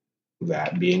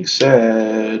 That being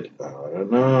said, I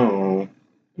don't know.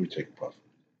 Let me take a puff.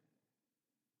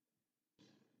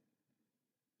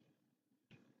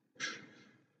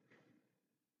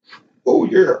 Oh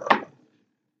yeah.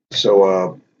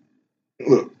 So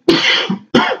look.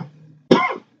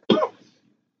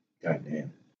 God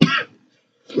damn.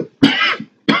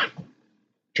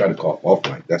 Try to cough off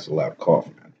mic. That's a loud cough,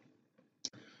 man.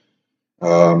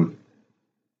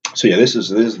 So yeah, this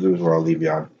is where I'll leave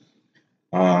you on.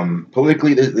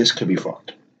 Politically, this could be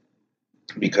fucked,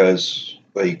 because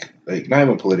like not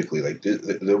even politically, like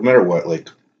no matter what, like.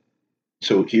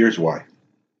 So here's why.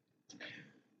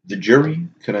 The jury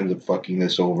could end up fucking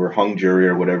this over. Hung jury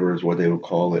or whatever is what they would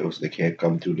call it. They can't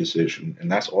come to a decision,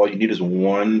 and that's all you need is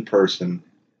one person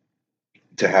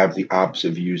to have the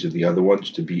opposite views of the other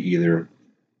ones, to be either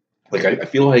like I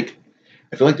feel like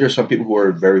there's some people who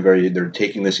are very, very, they're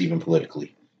taking this even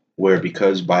politically, where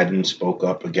because Biden spoke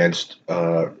up against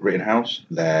Rittenhouse,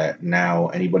 that now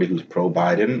anybody who's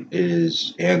pro-Biden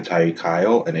is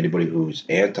anti-Kyle, and anybody who's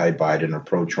anti-Biden or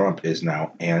pro-Trump is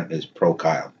now is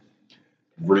pro-Kyle,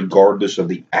 regardless of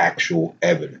the actual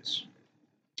evidence.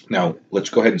 Now, let's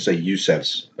go ahead and say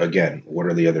Yusef's again. What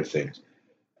are the other things?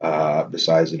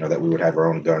 Besides, that we would have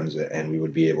our own guns and we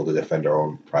would be able to defend our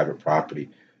own private property.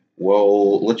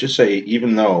 Well, let's just say,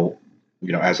 even though,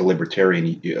 as a libertarian,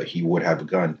 he would have a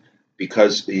gun,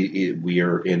 because we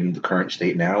are in the current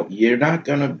state now, you're not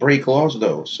going to break laws,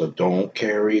 though. So don't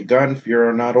carry a gun if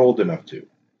you're not old enough to.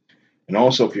 And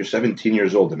also, if you're 17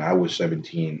 years old, and I was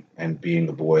 17 and being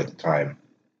a boy at the time,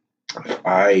 if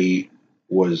I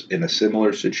was in a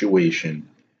similar situation,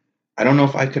 I don't know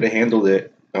if I could have handled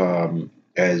it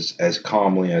as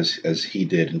calmly as he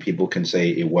did. And people can say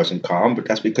it wasn't calm, but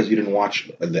that's because you didn't watch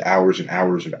the hours and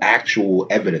hours of actual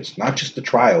evidence, not just the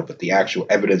trial, but the actual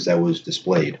evidence that was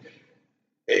displayed.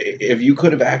 If you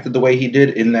could have acted the way he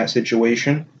did in that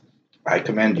situation, I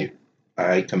commend you.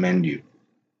 I commend you.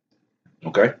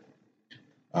 Okay?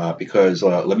 Because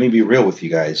let me be real with you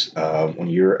guys. When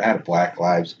you're at a Black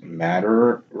Lives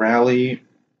Matter rally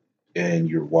and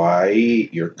you're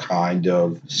white, you're kind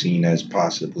of seen as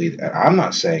possibly. I'm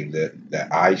not saying that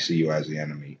I see you as the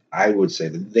enemy. I would say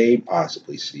that they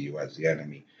possibly see you as the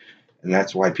enemy, and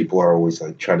that's why people are always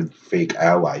like trying to fake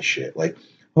ally shit. Like,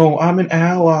 oh, I'm an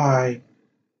ally.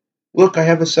 Look, I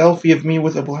have a selfie of me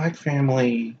with a black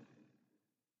family.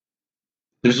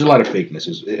 There's a lot of fakeness,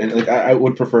 and like I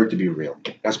would prefer it to be real.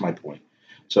 That's my point.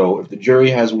 So if the jury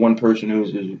has one person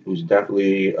who's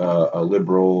definitely a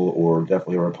liberal or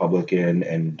definitely a Republican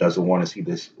and doesn't want to see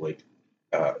this like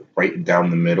right down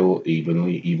the middle,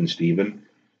 even Steven,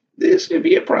 this could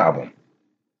be a problem.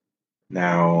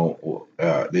 Now,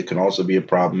 it can also be a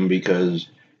problem because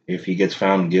if he gets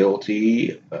found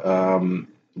guilty,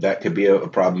 that could be a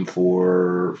problem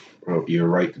for your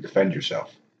right to defend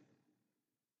yourself.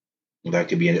 That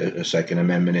could be a Second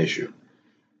Amendment issue.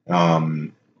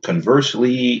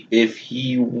 Conversely, if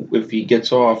he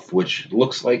gets off, which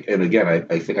looks like, and again,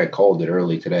 I think I called it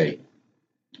early today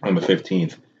on the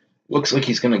 15th, looks like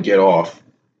he's going to get off,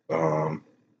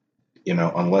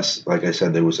 unless, like I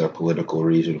said, there was a political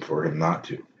reason for him not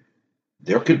to.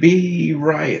 There could be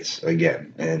riots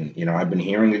again. And, I've been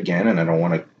hearing again, and I don't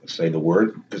want to say the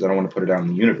word because I don't want to put it out in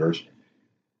the universe,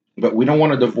 but we don't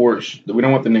want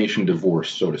the nation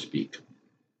divorced, so to speak.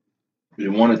 We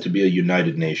want it to be a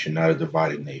united nation, not a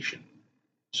divided nation,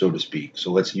 so to speak.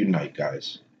 So let's unite,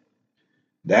 guys.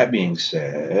 That being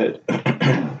said,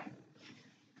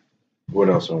 what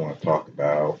else I want to talk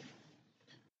about?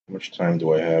 How much time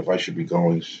do I have? I should be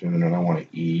going soon, and I want to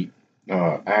eat.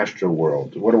 Astro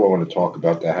World. What do I want to talk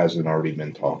about that hasn't already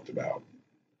been talked about?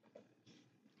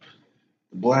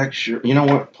 Black shirt. You know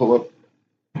what? Pull up.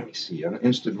 Let me see. On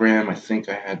Instagram, I think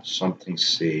I had something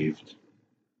saved.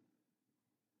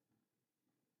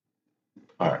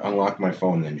 All right, unlock my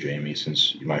phone then, Jamie,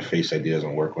 since my Face ID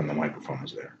doesn't work when the microphone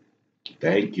is there.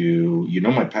 Thank you. You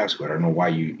know my password. I don't know why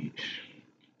you.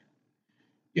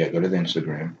 Yeah, go to the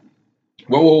Instagram.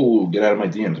 Whoa, get out of my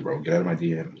DMs, bro. Get out of my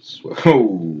DMs.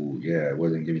 Whoa, yeah, I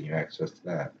wasn't giving you access to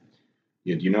that.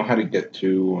 Yeah, do you know how to get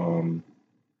to,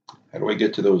 how do I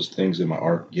get to those things in my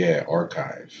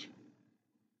archive?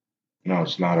 No,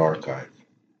 it's not archive.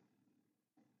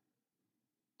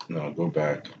 No, go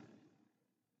back.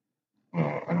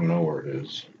 I don't know where it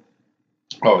is.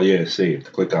 Oh, yeah,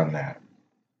 saved. Click on that.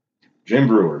 Jim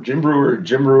Brewer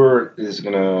is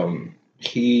gonna,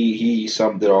 he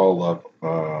summed it all up.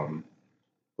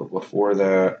 But before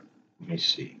that, let me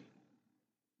see.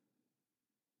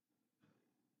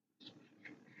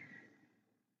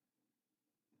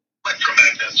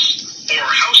 Electromagnets, or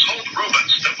household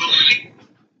robots that will see.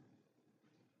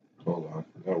 Hold on,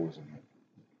 that wasn't it.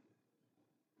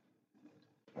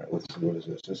 All right, let's see. What is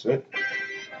this? Is this it?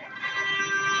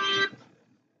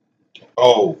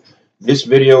 Oh, this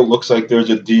video looks like there's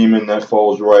a demon that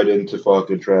falls right into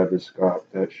fucking Travis Scott.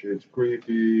 That shit's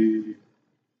creepy.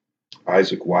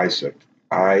 Isaac Weishaupt.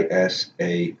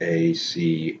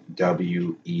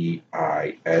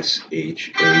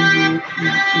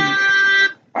 ISAACWEISHAUPT.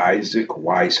 Isaac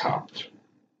Weishaupt.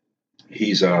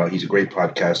 He's a great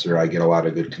podcaster. I get a lot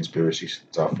of good conspiracy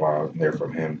stuff there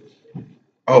from him.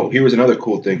 Oh, here was another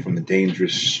cool thing from the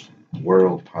Dangerous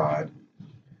World pod.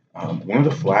 One of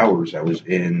the flowers that was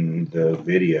in the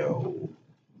video,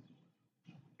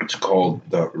 it's called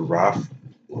the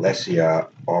Rafflesia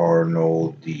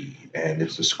arnoldii, and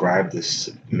it's described as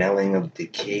smelling of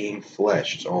decaying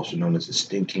flesh. It's also known as the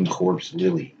stinking corpse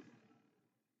lily.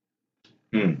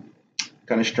 Kind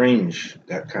of strange,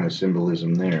 that kind of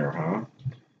symbolism there, huh?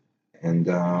 And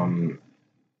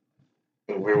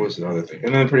where was the other thing?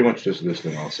 And then pretty much just this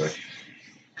thing, I'll say.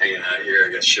 Hanging out here, I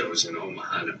got shows in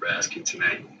Omaha, Nebraska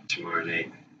tonight, tomorrow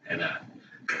night, and are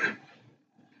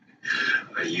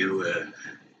you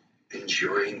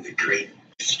enjoying the great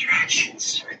distraction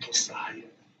circus audio?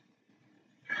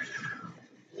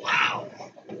 Wow,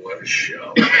 what a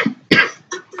show.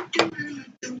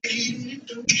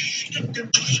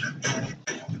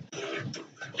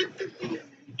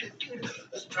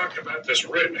 Let's talk about this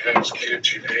redhead's kid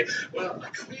today. Well,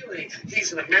 clearly,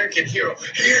 he's an American hero.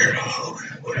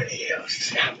 What are you,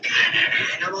 some kind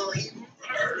of animal? He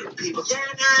murdered people. They're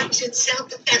not in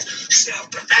self-defense.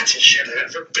 Self-defense should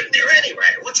have never been there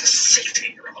anyway. What's a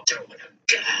 16-year-old doing with a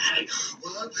gun?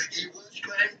 Well, he was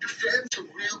trying to defend some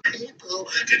real people.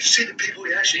 Did you see the people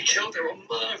he actually killed? They were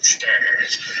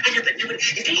monsters. I never knew it.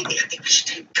 If anything, I think we should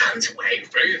take guns away.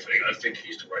 If anything, I think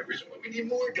he's the right reason why we need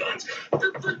more guns.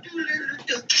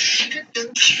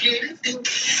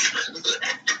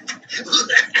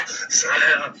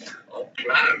 Sire, our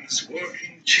plans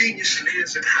working geniusly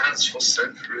as it has for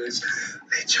centuries.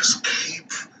 They just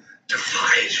keep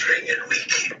dividing and we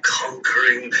keep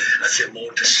conquering as they're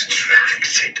more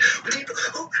distracted.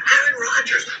 Aaron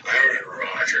Rodgers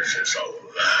is a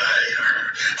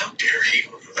liar. How dare he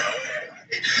lie?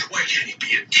 Why can't he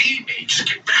be a teammate? Just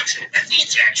get vaccinated. If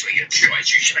it's actually a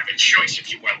choice, you should have a choice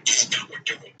if you will. We're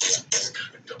doing a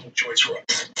double choice for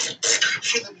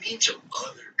the means of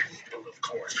other people, of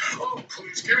course. Oh,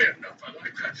 please give me enough. I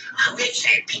like that. Oh, we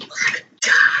say people haven't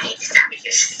died. Is that what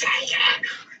you're saying?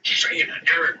 Saying that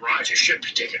Aaron Rodgers should be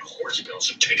taking horse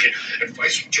pills and taking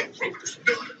advice from Joe Rogan is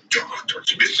not a doctor.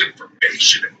 It's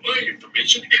misinformation, and my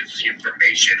information is the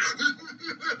information.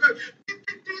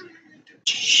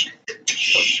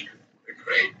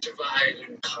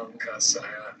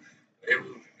 sire. They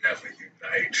will never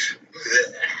unite.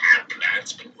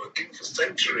 Plans been working for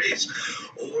centuries.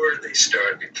 Or they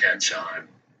start to catch on,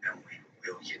 and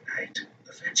we will unite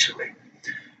eventually.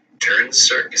 Turn the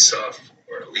circus off,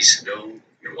 or at least know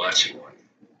you're watching one.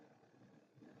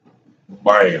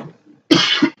 Bam.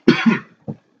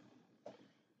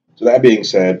 So that being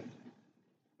said,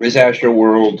 is Astro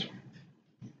World,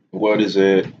 what is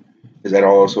it? Is that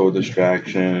also a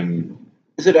distraction?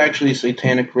 Is it actually a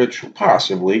satanic ritual?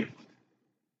 Possibly.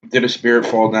 Did a spirit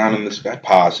fall down in the sky?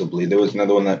 Possibly. There was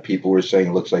another one that people were saying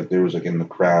it looks like there was like in the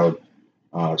crowd,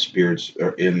 spirits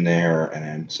are in there,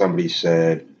 and somebody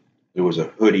said there was a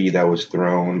hoodie that was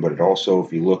thrown, but it also,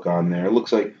 if you look on there, it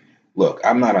looks like, look,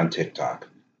 I'm not on TikTok.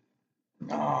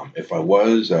 If I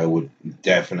was, I would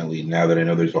definitely, now that I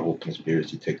know there's a whole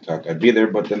conspiracy TikTok, I'd be there,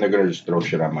 but then they're going to just throw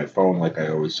shit on my phone, like I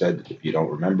always said. If you don't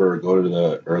remember, go to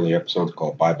the early episodes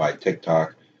called Bye Bye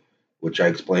TikTok, which I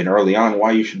explained early on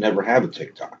why you should never have a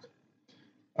TikTok.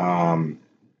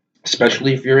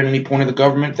 Especially if you're in any point of the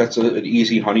government, that's an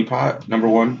easy honeypot, number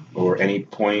one, or any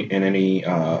point in any,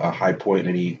 a high point in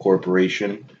any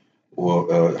corporation.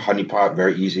 Well, honeypot,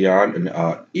 very easy on,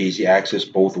 and easy access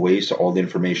both ways to all the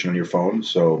information on your phone.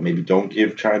 So maybe don't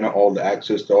give China all the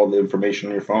access to all the information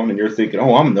on your phone, and you're thinking,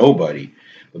 oh, I'm nobody.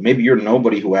 But maybe you're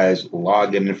nobody who has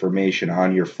login information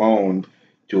on your phone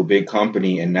to a big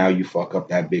company, and now you fuck up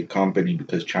that big company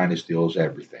because China steals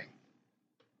everything.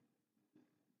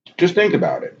 Just think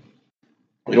about it.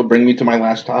 It'll bring me to my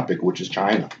last topic, which is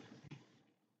China.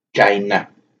 China.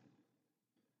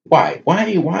 Why?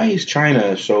 Why is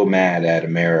China so mad at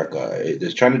America?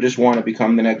 Does China just want to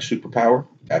become the next superpower?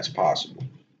 That's possible.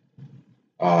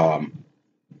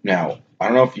 Now, I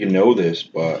don't know if you know this,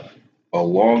 but a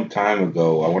long time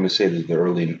ago, I want to say that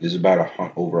this is about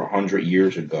over 100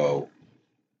 years ago,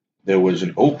 there was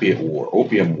an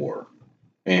opium war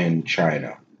in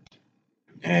China.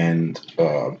 And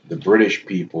the British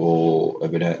people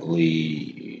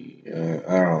evidently,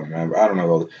 I don't remember, I don't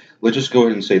know. Let's just go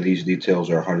ahead and say these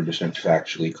details are 100%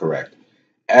 factually correct.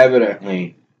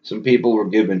 Evidently, some people were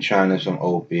giving China some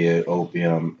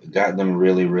opium, got them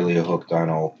really, really hooked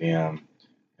on opium,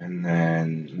 and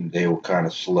then they were kind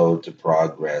of slow to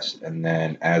progress. And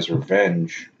then, as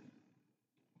revenge,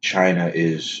 China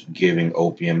is giving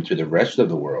opium to the rest of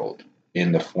the world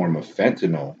in the form of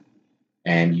fentanyl.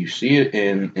 And you see it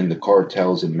in the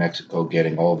cartels in Mexico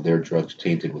getting all of their drugs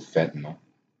tainted with fentanyl.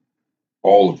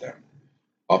 All of them.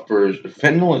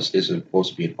 Fentanyl is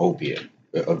supposed to be an opiate,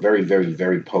 a very, very,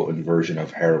 very potent version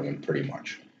of heroin, pretty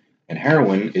much. And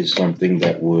heroin is something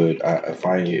that would,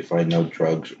 if I know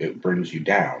drugs, it brings you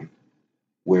down.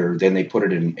 Where then they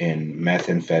put it in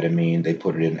methamphetamine, they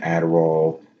put it in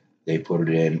Adderall, they put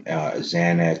it in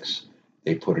Xanax,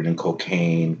 they put it in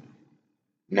cocaine.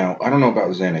 Now, I don't know about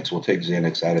Xanax. We'll take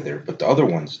Xanax out of there. But the other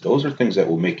ones, those are things that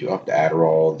will make you up. The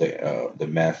Adderall, the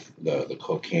meth, the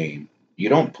cocaine. You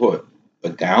don't put a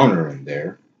downer in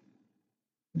there.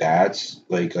 That's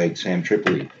like Sam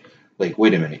Tripoli. Like,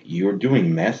 wait a minute. You're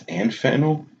doing meth and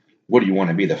fentanyl? What, do you want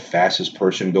to be the fastest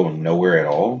person going nowhere at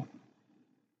all?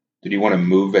 Did you want to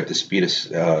move at the speed of...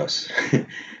 do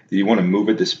you want to move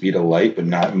at the speed of light, but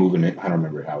not moving it? I don't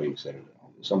remember how he said it.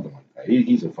 Something like that.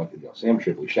 He's a fucking deal. Sam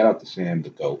Tripoli. Shout out to Sam, the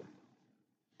GOAT.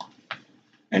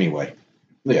 Anyway,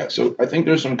 yeah, so I think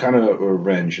there's some kind of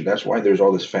revenge. That's why there's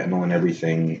all this fentanyl and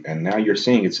everything. And now you're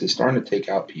seeing it's starting to take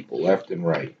out people left and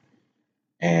right.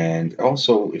 And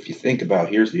also, if you think about,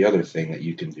 here's the other thing that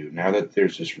you can do. Now that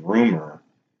there's this rumor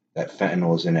that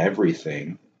fentanyl is in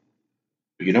everything,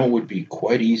 you know what would be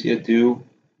quite easy to do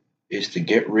is to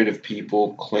get rid of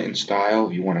people Clinton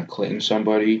style. You want to Clinton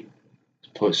somebody,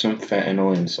 put some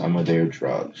fentanyl in some of their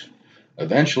drugs.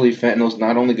 Eventually, fentanyl's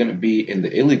not only going to be in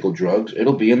the illegal drugs,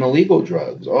 it'll be in the legal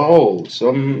drugs. Oh,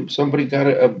 somebody got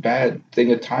a bad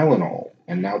thing of Tylenol,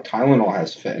 and now Tylenol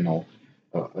has fentanyl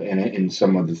in it in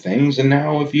some of the things, and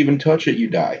now if you even touch it, you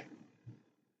die.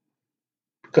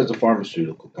 Because the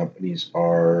pharmaceutical companies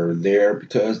are there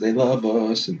because they love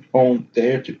us and aren't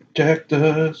there to protect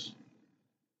us.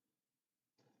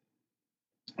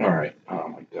 All right. Oh,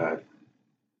 my God.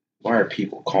 Why are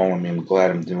people calling me? I'm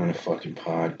glad I'm doing a fucking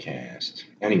podcast.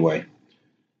 Anyway,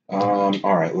 all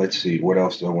right, let's see. What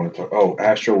else do I want to talk? Oh,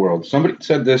 Astro World. Somebody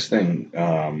said this thing,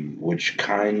 which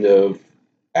kind of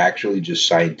actually just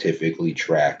scientifically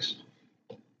tracks.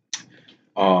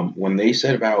 When they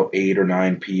said about 8 or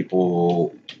 9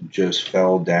 people just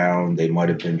fell down, they might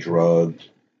have been drugged,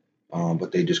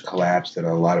 but they just collapsed, and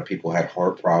a lot of people had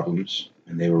heart problems,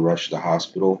 and they were rushed to the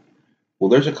hospital. Well,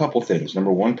 there's a couple things.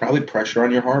 Number one, probably pressure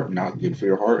on your heart, not good for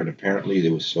your heart. And apparently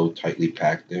it was so tightly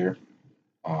packed there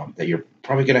that you're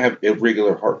probably going to have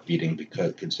irregular heart beating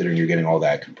because considering you're getting all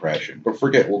that compression. But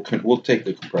forget, we'll take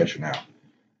the compression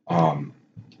out.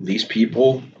 These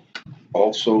people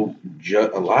also,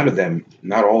 a lot of them,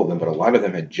 not all of them, but a lot of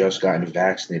them had just gotten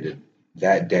vaccinated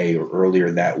that day or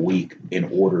earlier that week in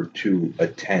order to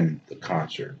attend the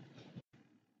concert.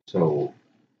 So,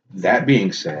 that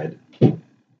being said,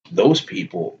 those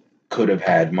people could have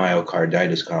had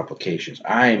myocarditis complications.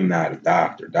 I'm not a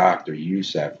doctor. Dr.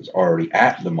 Youssef was already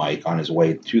at the mic on his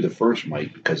way to the first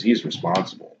mic because he's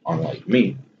responsible, unlike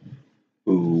me,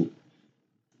 who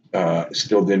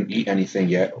still didn't eat anything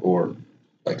yet, or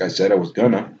like I said, I was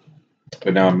gonna,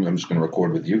 but now I'm just gonna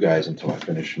record with you guys until I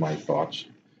finish my thoughts.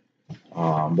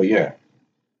 But yeah,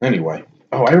 anyway.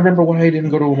 Oh, I remember why I didn't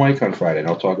go to a mic on Friday, and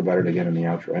I'll talk about it again in the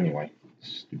outro anyway.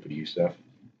 Stupid Youssef.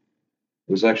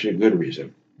 It was actually a good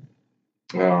reason.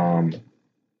 So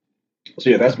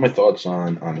yeah, that's my thoughts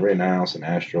on Ray Niles and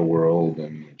Astro World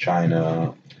and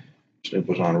China. Snoop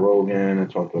was on Rogan. I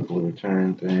talked about the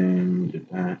libertarian thing. Did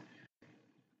that.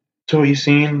 So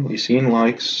Yassine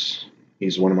likes.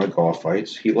 He's one of my golf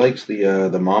fights. He likes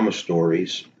the mama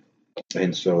stories,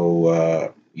 and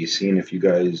so Yassine,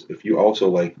 if you also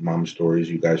like mama stories,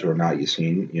 you guys who are not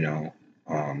Yassine,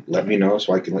 let me know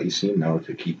so I can let Yassine know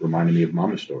to keep reminding me of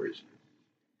mama stories.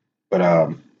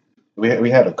 But we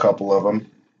had a couple of them.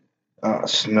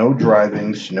 Snow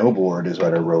driving, snowboard is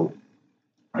what I wrote.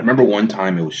 I remember one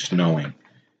time it was snowing,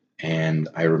 and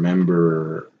I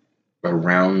remember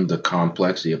around the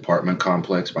complex, the apartment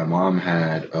complex, my mom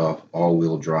had a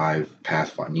all-wheel drive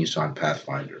Nissan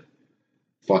Pathfinder.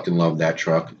 Fucking love that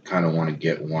truck. Kind of want to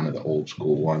get one of the old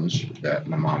school ones that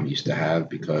my mom used to have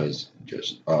because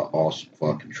just awesome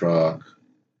fucking truck.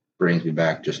 Brings me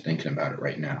back just thinking about it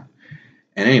right now.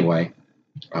 And anyway,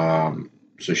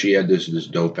 so she had this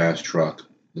dope ass truck,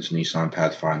 this Nissan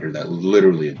Pathfinder that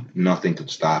literally nothing could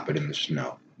stop it in the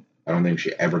snow. I don't think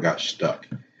she ever got stuck.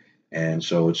 And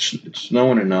so it's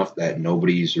snowing enough that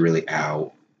nobody's really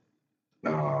out,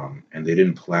 and they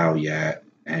didn't plow yet.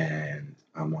 And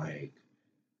I'm like,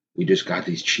 we just got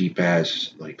these cheap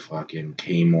ass like fucking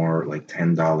Kmart like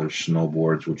 $10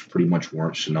 snowboards, which pretty much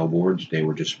weren't snowboards. They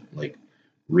were just like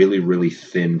really really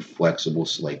thin, flexible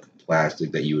like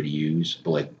plastic that you would use,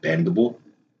 but like bendable.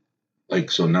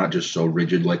 Like so, not just so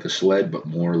rigid like a sled, but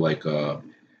more like a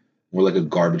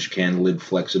garbage can lid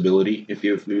flexibility, if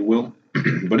you will.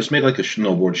 But it's made like a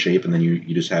snowboard shape, and then you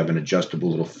just have an adjustable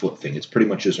little foot thing. It's pretty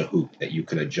much just a hoop that you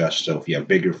can adjust. So if you have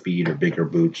bigger feet or bigger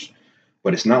boots,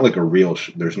 but it's not like a real.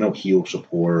 There's no heel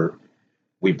support.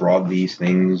 We brought these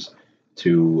things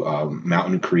to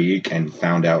Mountain Creek and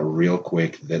found out real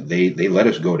quick that they let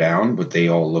us go down, but they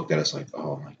all looked at us like,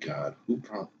 "Oh my God, who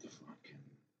brought the fucking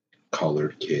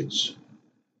colored kids?"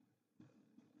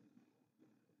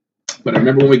 But I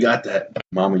remember when we got that,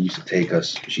 Mama used to take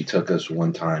us. She took us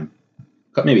one time,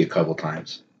 maybe a couple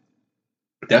times.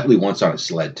 Definitely once on a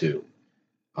sled too.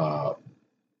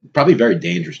 Probably very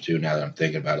dangerous too. Now that I'm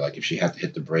thinking about it, like if she had to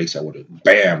hit the brakes, I would have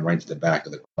bam right to the back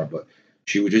of the car. But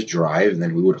she would just drive, and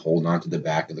then we would hold on to the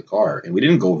back of the car, and we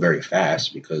didn't go very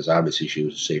fast because obviously she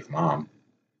was a safe mom,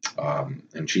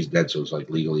 and she's dead, so it's like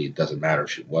legally it doesn't matter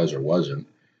if she was or wasn't.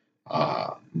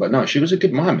 But no, she was a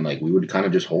good mom, and like we would kind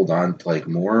of just hold on to like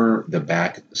more the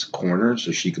back corners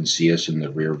so she can see us in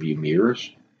the rear view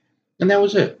mirrors, and that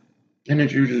was it. And then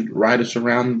she would just ride us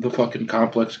around the fucking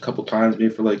complex a couple times,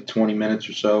 maybe for like 20 minutes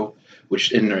or so.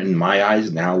 Which in my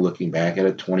eyes now, looking back at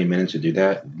it, 20 minutes to do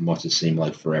that must have seemed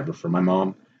like forever for my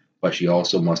mom. But she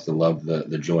also must have loved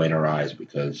the joy in her eyes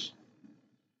because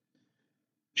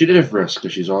she did it for us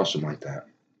because she's awesome like that.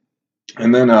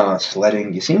 And then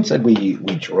sledding. Yassine said we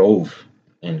drove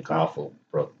in Gothel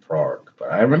Park, but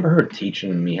I remember her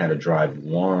teaching me how to drive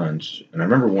once, and I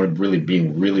remember one really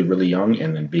being really really young,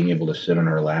 and then being able to sit on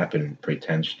her lap and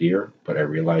pretend steer. But I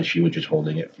realized she was just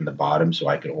holding it from the bottom, so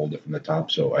I could hold it from the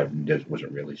top. So I just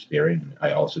wasn't really steering.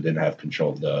 I also didn't have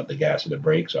control of the gas and the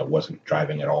brakes, so I wasn't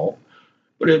driving at all.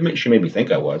 But she made me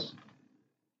think I was,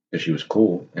 because she was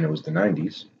cool, and it was the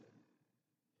 '90s.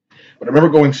 But I remember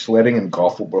going sledding in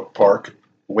Gothelbrook Park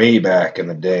way back in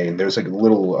the day, and there's like a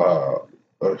little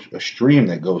a stream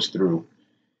that goes through.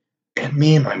 And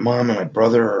me and my mom and my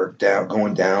brother are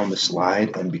going down the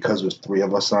slide, and because there's three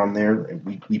of us on there,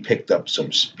 and we picked up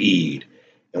some speed,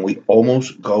 and we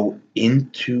almost go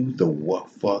into the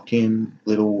fucking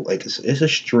little like it's a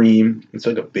stream. It's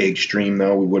like a big stream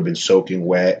though. We would have been soaking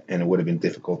wet, and it would have been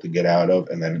difficult to get out of,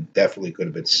 and then definitely could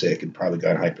have been sick and probably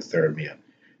got hypothermia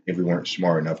if we weren't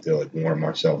smart enough to like warm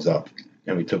ourselves up.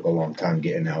 And we took a long time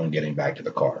getting out and getting back to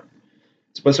the car.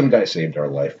 But some guy saved our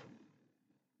life,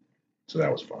 so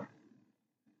that was fun.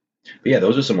 But yeah,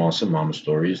 those are some awesome mama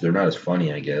stories. They're not as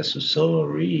funny, I guess, as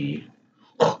sorry.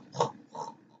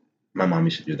 My mom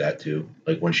used to do that too.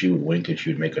 Like when she would wink and she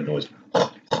would make a noise.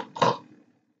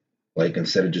 Like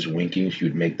instead of just winking, she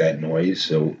would make that noise.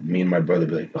 So me and my brother would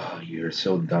be like, "Oh, you're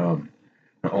so dumb.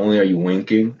 Not only are you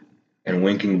winking and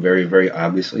winking very, very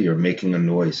obviously, you're making a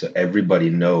noise so everybody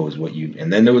knows what you."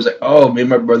 And then there was like, "Oh, me and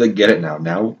my brother get it now."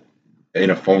 Now in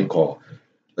a phone call,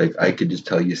 like I could just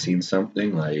tell you seen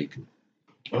something like,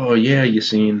 "Oh yeah, you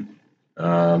seen."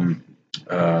 Um,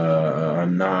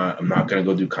 I'm not gonna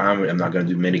go do comedy. I'm not gonna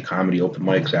do many comedy open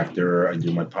mics after I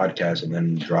do my podcast and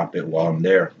then drop it while I'm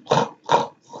there,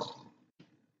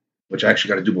 which I actually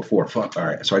got to do before. Fuck. All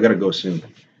right, so I got to go soon.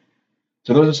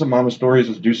 So those are some mama stories.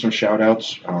 Let's do some shout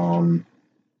outs.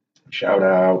 Shout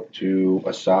out to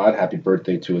Assad. Happy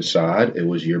birthday to Assad. It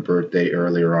was your birthday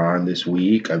earlier on this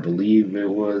week. I believe it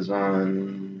was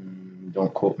on.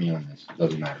 Don't quote me on this.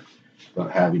 Doesn't matter.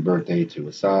 But happy birthday to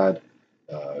Assad.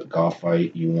 Golf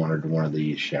fight. You wanted one of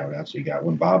these shout outs. So you got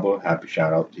one. Baba. Happy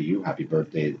shout out to you. Happy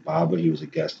birthday to Baba. He was a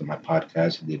guest on my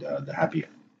podcast. He did the happy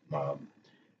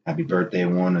birthday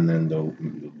one, and then the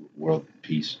world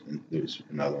peace. And there's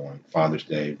another one. Father's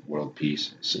Day, world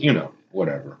peace. So,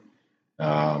 whatever.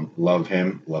 Love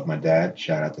him. Love my dad.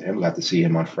 Shout out to him. Got to see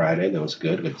him on Friday. That was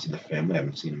good. Got to see the family. I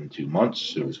haven't seen him in 2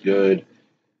 months. It was good.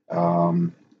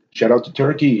 Um, Shout out to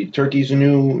Turkey. Turkey's a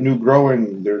new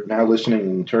growing. They're now listening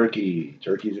in Turkey.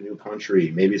 Turkey's a new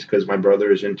country. Maybe it's because my brother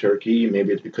is in Turkey.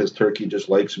 Maybe it's because Turkey just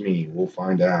likes me. We'll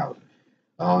find out.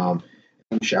 Um,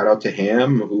 Shout out to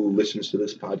him who listens to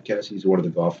this podcast. He's one of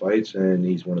the golf fights, and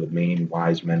he's one of the main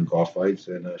wise men golf fights.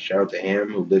 And shout out to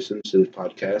him who listens to this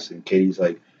podcast. And Katie's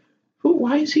like, who?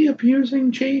 Why is he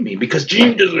abusing Jamie? Because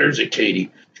Jamie deserves it, Katie.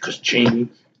 Because Jamie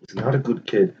is not a good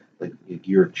kid like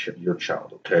your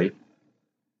child. Okay,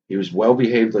 he was well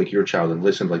behaved like your child and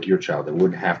listened like your child. I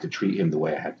wouldn't have to treat him the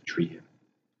way I have to treat him.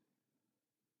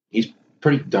 He's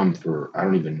pretty dumb for I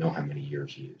don't even know how many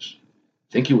years he is.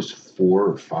 I think he was 4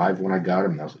 or 5 when I got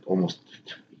him. That was almost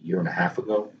a year and a half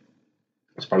ago.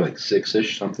 It's probably like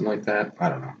 6-ish, something like that. I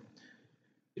don't know.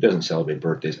 He doesn't celebrate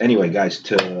birthdays. Anyway, guys,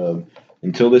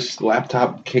 until this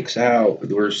laptop kicks out,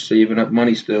 we're saving up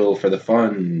money still for the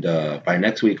fund. By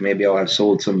next week, maybe I'll have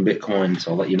sold some Bitcoin,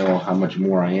 so I'll let you know how much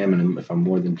more I am and if I'm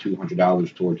more than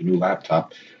 $200 towards a new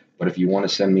laptop. But if you want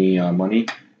to send me money,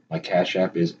 my Cash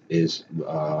App is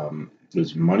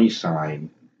money sign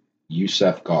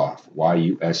Yusef Goff,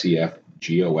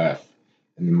 YUSEFGOF,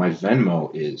 and then my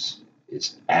Venmo is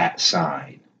at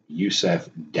sign Yusef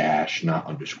dash not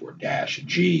underscore dash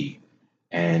G,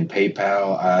 and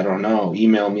PayPal, I don't know.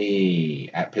 Email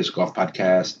me at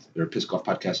pissgolfpodcast or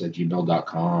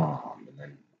pissgolfpodcast@gmail.com,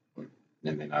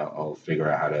 and then I'll figure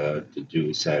out how to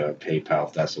do set a PayPal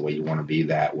if that's the way you want to be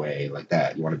that way like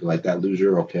that. You want to be like that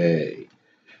loser? Okay.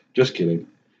 Just kidding.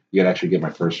 You gotta actually get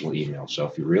my personal email. So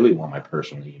if you really want my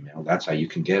personal email, that's how you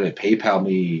can get it. PayPal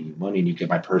me money and you get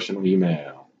my personal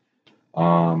email.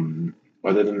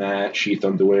 Other than that, Sheath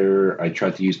Underwear, I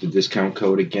tried to use the discount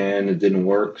code again. It didn't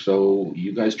work. So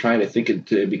you guys try it. I think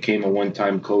it became a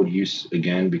one-time code use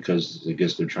again because I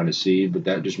guess they're trying to see. But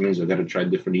that just means I got to try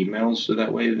different emails so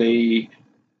that way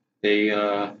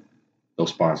they'll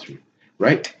sponsor me,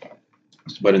 right?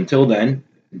 But until then,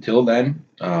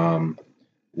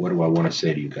 what do I want to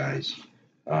say to you guys?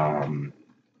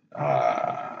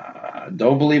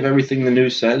 Don't believe everything the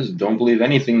news says. Don't believe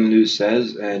anything the news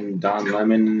says. And Don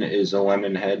Lemon is a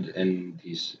lemon head, and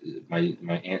he's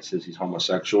my aunt says he's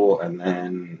homosexual, and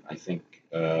then I think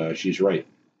she's right.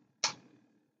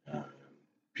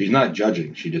 She's not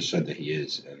judging. She just said that he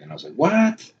is, and then I was like,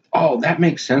 what? Oh, that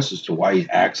makes sense as to why he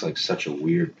acts like such a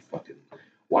weird fucking.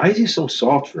 Why is he so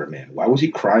soft for a man? Why was he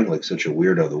crying like such a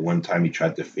weirdo the one time he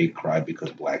tried to fake cry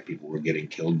because black people were getting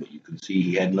killed, but you could see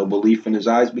he had no belief in his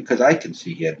eyes because I can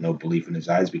see he had no belief in his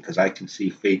eyes because I can see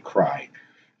fake crying.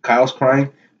 Kyle's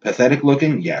crying, pathetic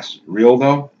looking, yes. Real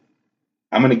though,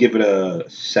 I'm gonna give it a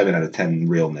 7 out of 10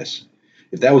 realness.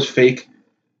 If that was fake,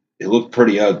 it looked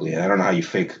pretty ugly. I don't know how you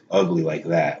fake ugly like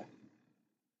that.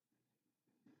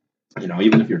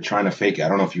 Even if you're trying to fake it, I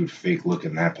don't know if you would fake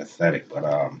looking that pathetic, but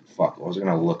fuck, I was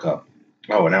gonna look up.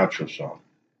 Oh, an outro song.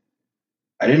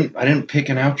 I didn't pick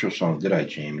an outro song, did I,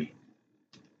 Jamie?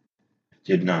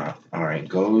 Did not. All right,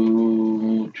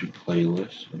 go to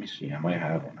playlist. Let me see. I might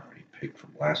have one already picked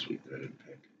from last week that I didn't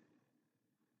pick.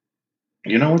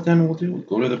 You know what? Then we'll do.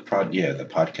 Go to the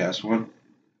podcast one.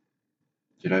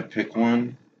 Did I pick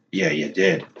one? Yeah, you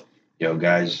did. Yo,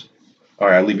 guys. All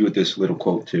right, I'll leave you with this little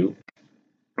quote too.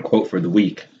 A quote for the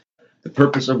week. The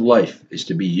purpose of life is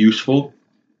to be useful,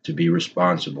 to be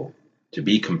responsible, to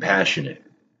be compassionate,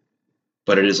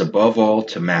 But it is above all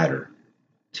to matter,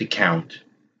 to count,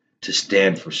 to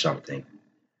stand for something,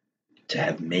 to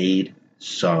have made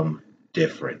some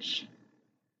difference.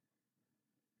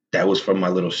 That was from my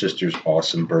little sister's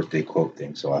awesome birthday quote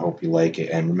thing. So I hope you like it.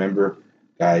 And remember,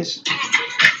 guys,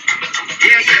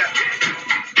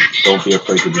 don't be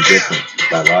afraid to be different.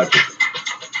 By Logic.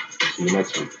 See you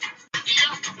next week.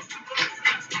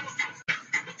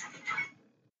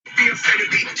 Be afraid to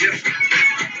be different.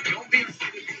 Don't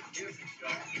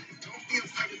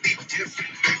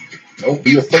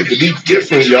be afraid to be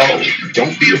different, y'all.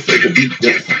 Don't be afraid to be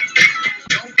different.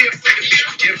 Don't be afraid to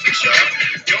be different, y'all.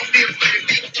 Don't be afraid to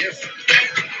be different,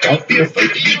 y'all. Don't be afraid to be different. Don't be afraid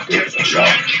to be different, y'all.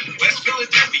 West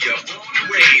Philadelphia, born and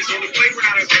raised on the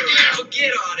playground of Philadelphia.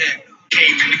 Forget all that.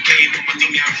 Came in the game on my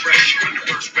knee, I'm fresh. Won the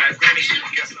first rap Grammy, so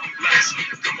I guess I'm blessed.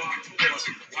 Come on, pause,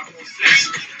 walk on flex.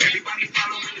 Everybody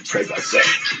follow me to Play myself.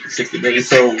 60 minutes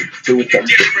so do it something different.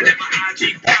 different. My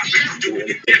IG poppin', doing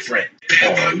it different.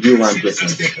 Oh, you run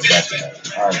different. That's bad.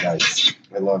 All right, guys.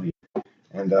 I love you.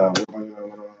 And what am I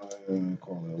gonna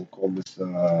call it? We'll call this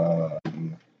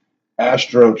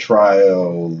Astro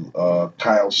Trial,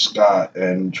 Kyle Scott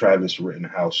and Travis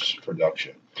Rittenhouse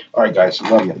production. All right, guys.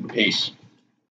 Love you. Peace.